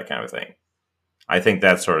this, that kind of thing. I think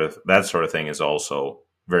that sort of thing is also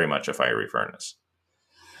very much a fiery furnace.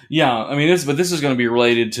 Yeah, I mean, this is going to be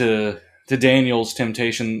related to Daniel's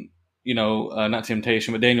temptation, not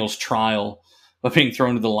temptation, but Daniel's trial of being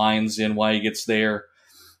thrown to the lion's den, why he gets there.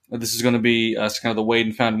 This is going to be kind of the Wade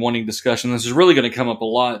and found wanting discussion. This is really going to come up a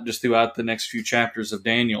lot just throughout the next few chapters of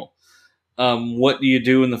Daniel. What do you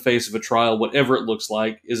do in the face of a trial, whatever it looks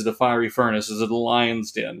like? Is it a fiery furnace? Is it a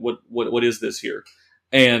lion's den? What is this here?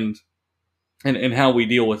 And how we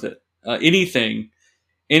deal with it.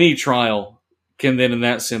 Any trial can then, in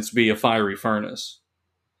that sense, be a fiery furnace.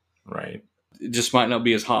 Right. It just might not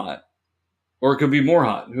be as hot, or it could be more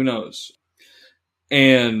hot. Who knows?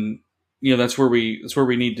 And that's where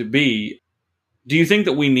we need to be. Do you think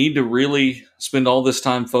that we need to really spend all this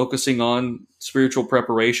time focusing on spiritual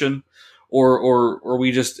preparation, or are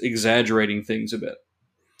we just exaggerating things a bit?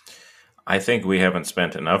 I think we haven't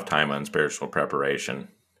spent enough time on spiritual preparation,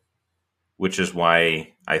 which is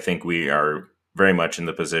why I think we are very much in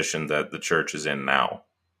the position that the church is in now.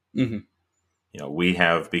 Mm-hmm. We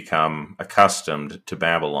have become accustomed to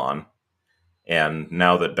Babylon, and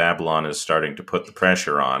now that Babylon is starting to put the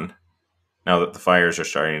pressure on, now that the fires are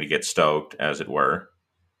starting to get stoked, as it were,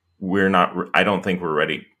 I don't think we're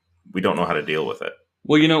ready. We don't know how to deal with it.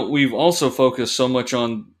 Well, we've also focused so much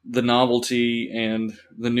on the novelty and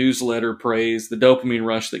the newsletter praise, the dopamine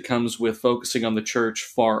rush that comes with focusing on the church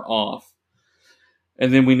far off.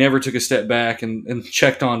 And then we never took a step back and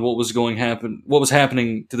checked on what was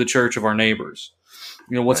happening to the church of our neighbors.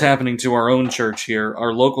 What's happening to our own church here,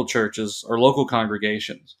 our local churches, our local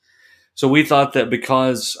congregations. So we thought that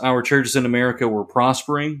because our churches in America were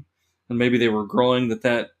prospering and maybe they were growing,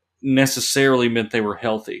 that necessarily meant they were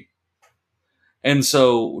healthy. And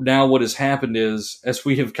so now what has happened is, as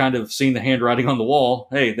we have kind of seen the handwriting on the wall,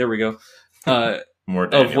 hey, there we go, More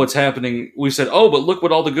of what's happening, we said, oh, but look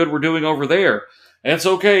what all the good we're doing over there. It's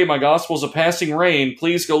okay. My gospel's a passing rain.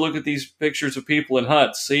 Please go look at these pictures of people in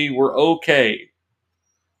huts. See, we're okay.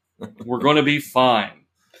 We're going to be fine.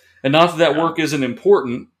 And not that work isn't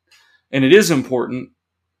important, and it is important,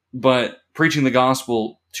 but preaching the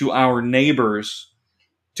gospel to our neighbors,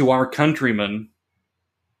 to our countrymen,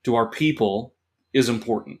 to our people is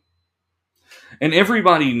important. And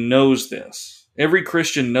everybody knows this. Every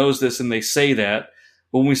Christian knows this, and they say that.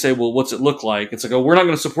 When we say, well, what's it look like? It's like, oh, we're not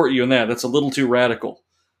going to support you in that. That's a little too radical.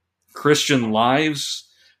 Christian lives,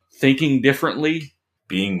 thinking differently.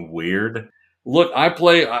 Being weird. Look,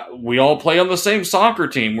 we all play on the same soccer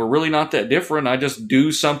team. We're really not that different. I just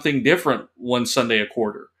do something different one Sunday a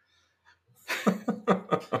quarter.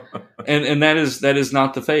 and that is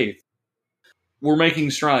not the faith. We're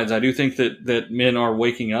making strides. I do think that men are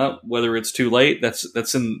waking up, whether it's too late. That's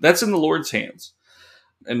in the Lord's hands.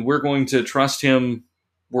 And we're going to trust him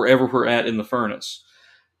wherever we're at in the furnace.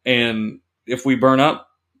 And if we burn up,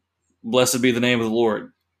 blessed be the name of the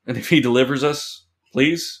Lord. And if he delivers us,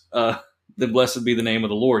 please, then blessed be the name of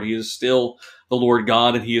the Lord. He is still the Lord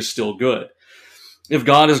God, and he is still good. If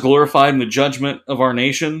God is glorified in the judgment of our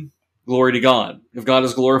nation, glory to God. If God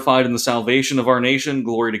is glorified in the salvation of our nation,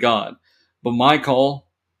 glory to God. But my call,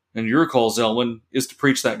 and your call, Zelwyn, is to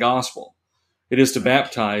preach that gospel. It is to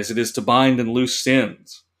baptize. It is to bind and loose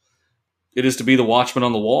sins. It is to be the watchman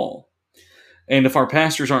on the wall. And if our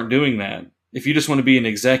pastors aren't doing that, if you just want to be an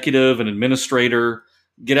executive, an administrator,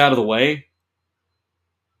 get out of the way.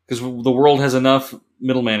 Because the world has enough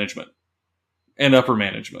middle management and upper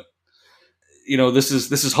management. This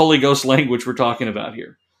is Holy Ghost language we're talking about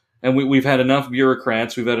here. And we've had enough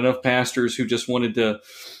bureaucrats. We've had enough pastors who just wanted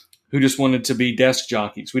to be desk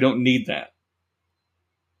jockeys. We don't need that.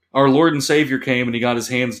 Our Lord and Savior came and he got his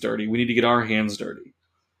hands dirty. We need to get our hands dirty.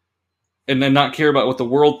 And then not care about what the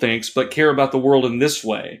world thinks, but care about the world in this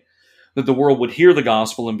way, that the world would hear the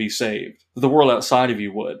gospel and be saved, that the world outside of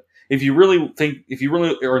you would. If you really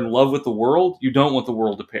are in love with the world, you don't want the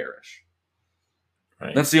world to perish.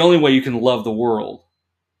 Right. That's the only way you can love the world.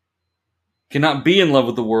 You cannot be in love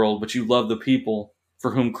with the world, but you love the people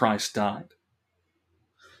for whom Christ died.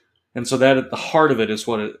 And so that at the heart of it is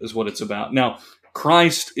what it's about. Now,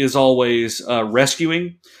 Christ is always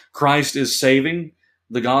rescuing. Christ is saving.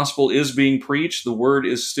 The gospel is being preached. The word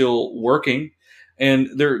is still working.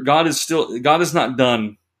 And God is not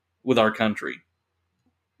done with our country.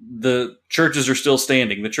 The churches are still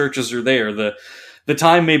standing. The churches are there. The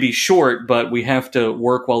time may be short, but we have to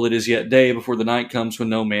work while it is yet day before the night comes when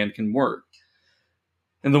no man can work.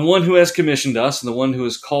 And the one who has commissioned us and the one who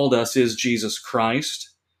has called us is Jesus Christ.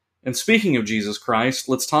 And speaking of Jesus Christ,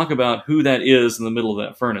 let's talk about who that is in the middle of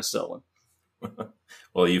that furnace, Selwyn.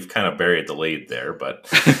 Well, you've kind of buried the lead there, but...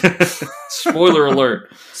 Spoiler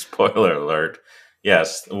alert. Spoiler alert.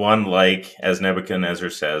 Yes, one like, as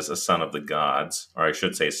Nebuchadnezzar says, a son of the gods, or I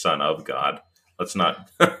should say son of God. Let's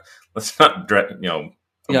not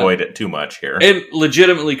avoid it too much here. It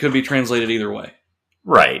legitimately could be translated either way.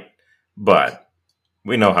 Right. But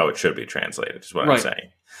We know how it should be translated, is what I'm Right.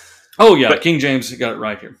 saying. Oh, yeah, King James got it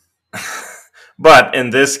right here. But in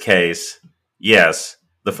this case, yes,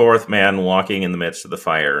 the fourth man walking in the midst of the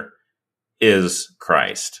fire is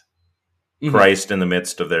Christ. Mhm. Christ in the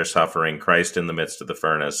midst of their suffering, Christ in the midst of the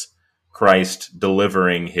furnace, Christ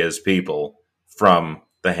delivering his people from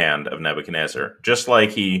the hand of Nebuchadnezzar. Just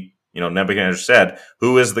like Nebuchadnezzar said,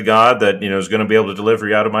 who is the God that, is going to be able to deliver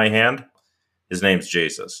you out of my hand? His name's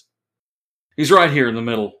Jesus. He's right here in the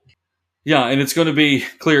middle. Yeah, and it's going to be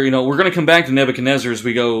clear, we're going to come back to Nebuchadnezzar as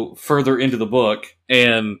we go further into the book,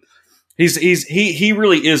 and he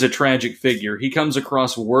really is a tragic figure. He comes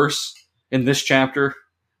across worse in this chapter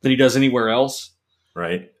than he does anywhere else.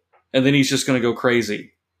 Right. And then he's just going to go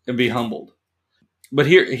crazy and be humbled. But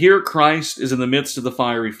here Christ is in the midst of the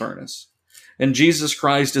fiery furnace. And Jesus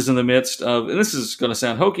Christ is in the midst of, and this is going to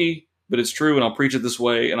sound hokey, but it's true, and I'll preach it this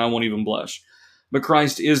way, and I won't even blush. But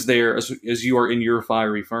Christ is there as you are in your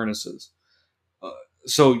fiery furnaces.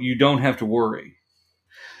 So you don't have to worry.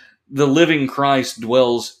 The living Christ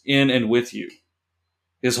dwells in and with you.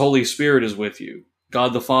 His Holy Spirit is with you.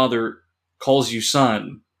 God the Father calls you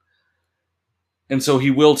son. And so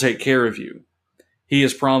he will take care of you. He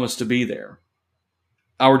has promised to be there.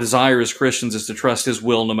 Our desire as Christians is to trust his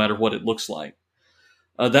will no matter what it looks like.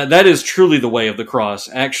 That is truly the way of the cross,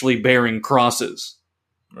 actually bearing crosses.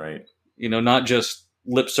 Right. Not just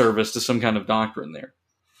lip service to some kind of doctrine there.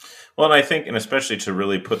 Well, and I think, and especially to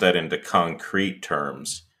really put that into concrete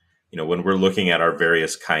terms, when we're looking at our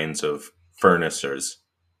various kinds of furnaces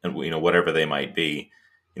and, whatever they might be,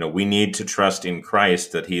 we need to trust in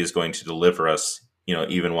Christ that he is going to deliver us,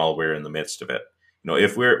 even while we're in the midst of it.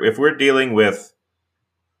 If we're dealing with,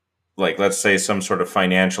 like, let's say some sort of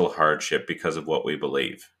financial hardship because of what we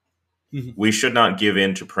believe, we should not give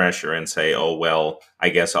in to pressure and say, oh, well, I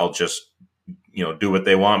guess I'll just, do what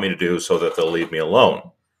they want me to do so that they'll leave me alone.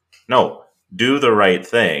 No, do the right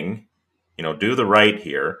thing, do the right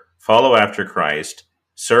here, follow after Christ,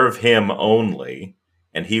 serve him only,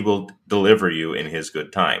 and he will deliver you in his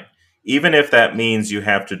good time. Even if that means you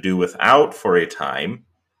have to do without for a time,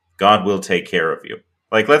 God will take care of you.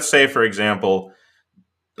 Like, let's say, for example,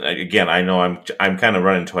 again, I know I'm kind of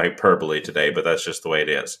running to hyperbole today, but that's just the way it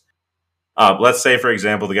is. Let's say, for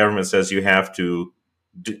example, the government says you have to,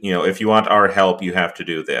 if you want our help, you have to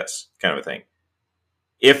do this kind of a thing.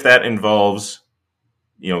 If that involves,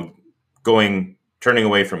 turning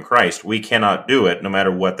away from Christ, we cannot do it no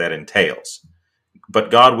matter what that entails.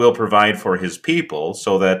 But God will provide for his people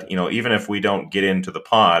so that, even if we don't get into the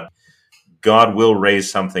pod, God will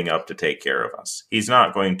raise something up to take care of us. He's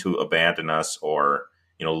not going to abandon us or,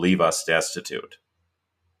 leave us destitute.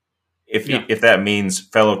 If that means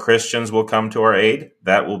fellow Christians will come to our aid,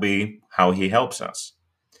 that will be how he helps us.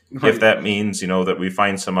 Right. If that means, that we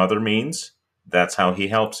find some other means, that's how he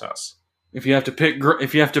helps us. If you have to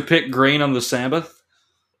pick grain on the Sabbath,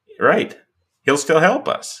 right, he'll still help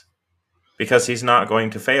us because he's not going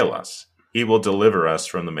to fail us. He will deliver us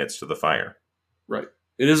from the midst of the fire. Right.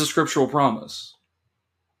 It is a scriptural promise.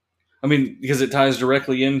 I mean, because it ties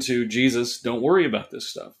directly into Jesus. Don't worry about this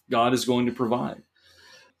stuff. God is going to provide.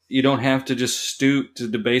 You don't have to just stoop to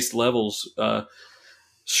debased levels,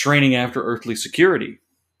 straining after earthly security.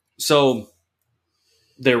 So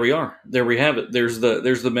there we are. There we have it. There's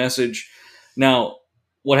the message. Now,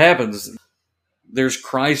 what happens? There's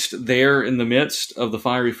Christ there in the midst of the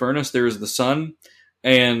fiery furnace. There is the sun,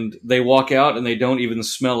 and they walk out and they don't even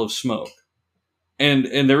smell of smoke.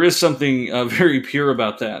 And there is something very pure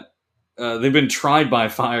about that. They've been tried by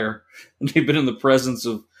fire, and they've been in the presence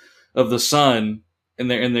of the sun,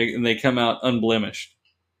 and they come out unblemished.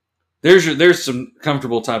 There's some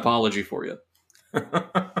comfortable typology for you.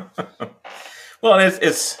 Well,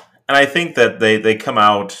 and I think that they come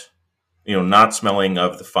out, not smelling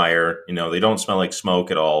of the fire. They don't smell like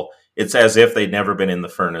smoke at all. It's as if they'd never been in the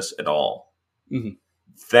furnace at all. Mm-hmm.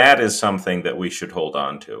 That is something that we should hold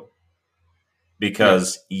on to.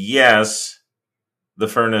 Because, yes, the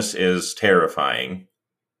furnace is terrifying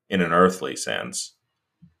in an earthly sense.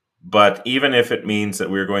 But even if it means that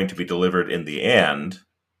we're going to be delivered in the end,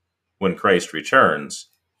 when Christ returns,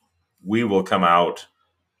 we will come out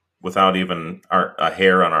without even a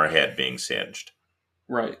hair on our head being singed.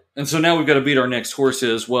 Right. And so now we've got to beat our next horse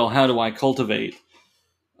is, well, how do I cultivate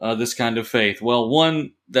this kind of faith? Well,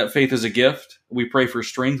 one, that faith is a gift. We pray for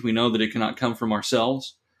strength. We know that it cannot come from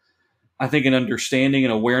ourselves. I think an understanding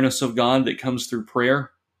and awareness of God that comes through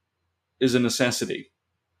prayer is a necessity.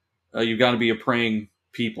 You've got to be a praying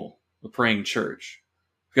people, a praying church.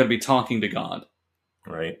 You've got to be talking to God.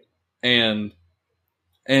 Right. And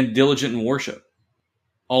diligent in worship.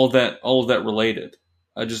 All of that related.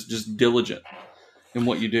 Just diligent. in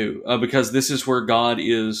what you do, because this is where God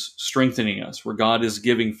is strengthening us, where God is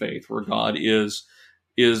giving faith, where God is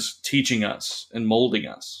teaching us and molding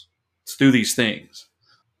us. It's through these things.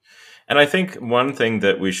 And I think one thing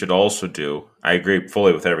that we should also do, I agree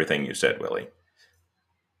fully with everything you said, Willie,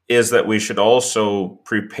 is that we should also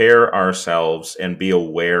prepare ourselves and be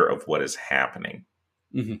aware of what is happening.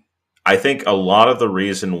 Mm-hmm. I think a lot of the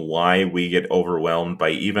reason why we get overwhelmed by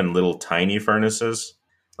even little tiny furnaces,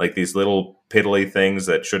 like these little piddly things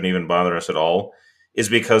that shouldn't even bother us at all, is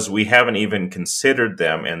because we haven't even considered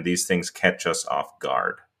them, and these things catch us off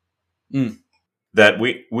guard. Mm. That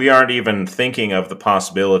we aren't even thinking of the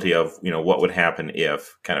possibility of, what would happen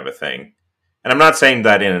if kind of a thing. And I'm not saying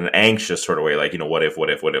that in an anxious sort of way, like, what if.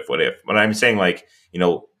 But I'm saying, like,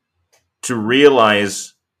 to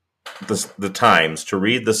realize the times, to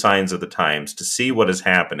read the signs of the times, to see what is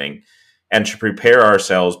happening, and to prepare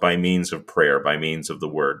ourselves by means of prayer, by means of the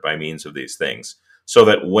word, by means of these things, so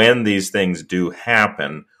that when these things do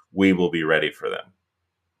happen, we will be ready for them.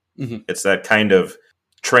 Mm-hmm. It's that kind of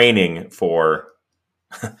training for,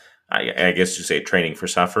 I guess you say training for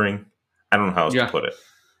suffering. I don't know how else to put it.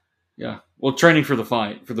 Yeah. Well, training for the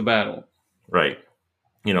fight, for the battle. Right.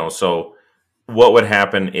 So what would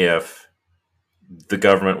happen if the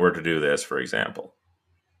government were to do this, for example?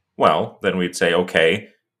 Well, then we'd say, okay,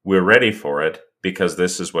 we're ready for it because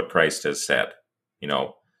this is what Christ has said.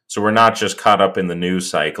 So we're not just caught up in the news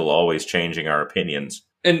cycle, always changing our opinions.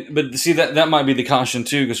 But see, that might be the caution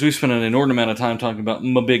too, because we've spent an inordinate amount of time talking about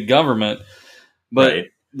big government, but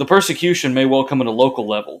the persecution may well come at a local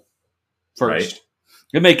level first. Right.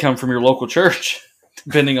 It may come from your local church,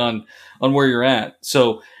 depending on where you're at.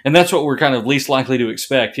 So, and that's what we're kind of least likely to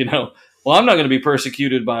expect. Well, I'm not going to be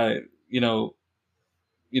persecuted by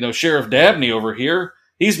Sheriff Dabney over here.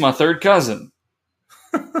 He's my third cousin,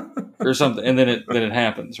 or something, and then it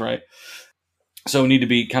happens, right? So we need to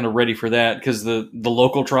be kind of ready for that, because the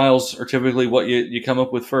local trials are typically what you come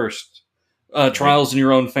up with first. Trials in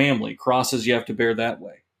your own family, crosses you have to bear that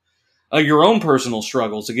way. Your own personal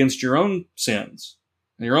struggles against your own sins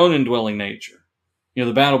and your own indwelling nature.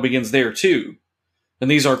 The battle begins there too.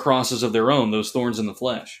 And these are crosses of their own, those thorns in the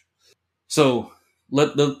flesh. So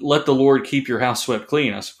let the Lord keep your house swept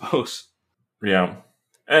clean, I suppose. Yeah.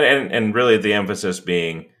 And really the emphasis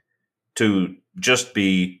being to just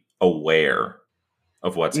be aware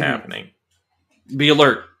of what's happening. Be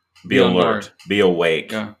alert. Be alert. Be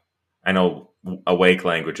awake. Yeah. I know awake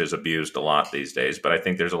language is abused a lot these days, but I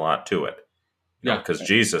think there's a lot to it. Because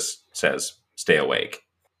Jesus says, stay awake.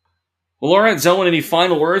 Well, all right, Zelwyn, any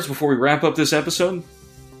final words before we wrap up this episode?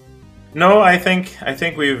 No, I think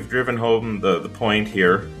we've driven home the point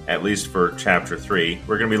here, at least for Chapter 3.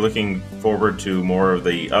 We're going to be looking forward to more of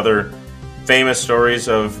the other famous stories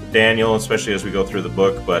of Daniel, especially as we go through the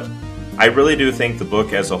book, but I really do think the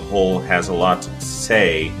book as a whole has a lot to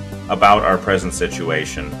say about our present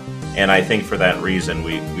situation, and I think for that reason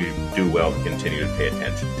we do well to continue to pay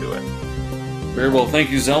attention to it. Very well.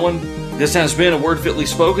 Thank you, Zelwyn. This has been A Word Fitly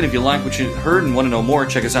Spoken. If you like what you heard and want to know more,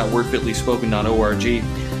 check us out at wordfitlyspoken.org,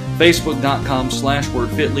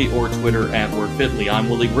 facebook.com/wordfitly, or Twitter @wordfitly. I'm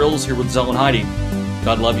Willie Grills here with Zelwyn Heide.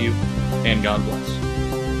 God love you, and God bless.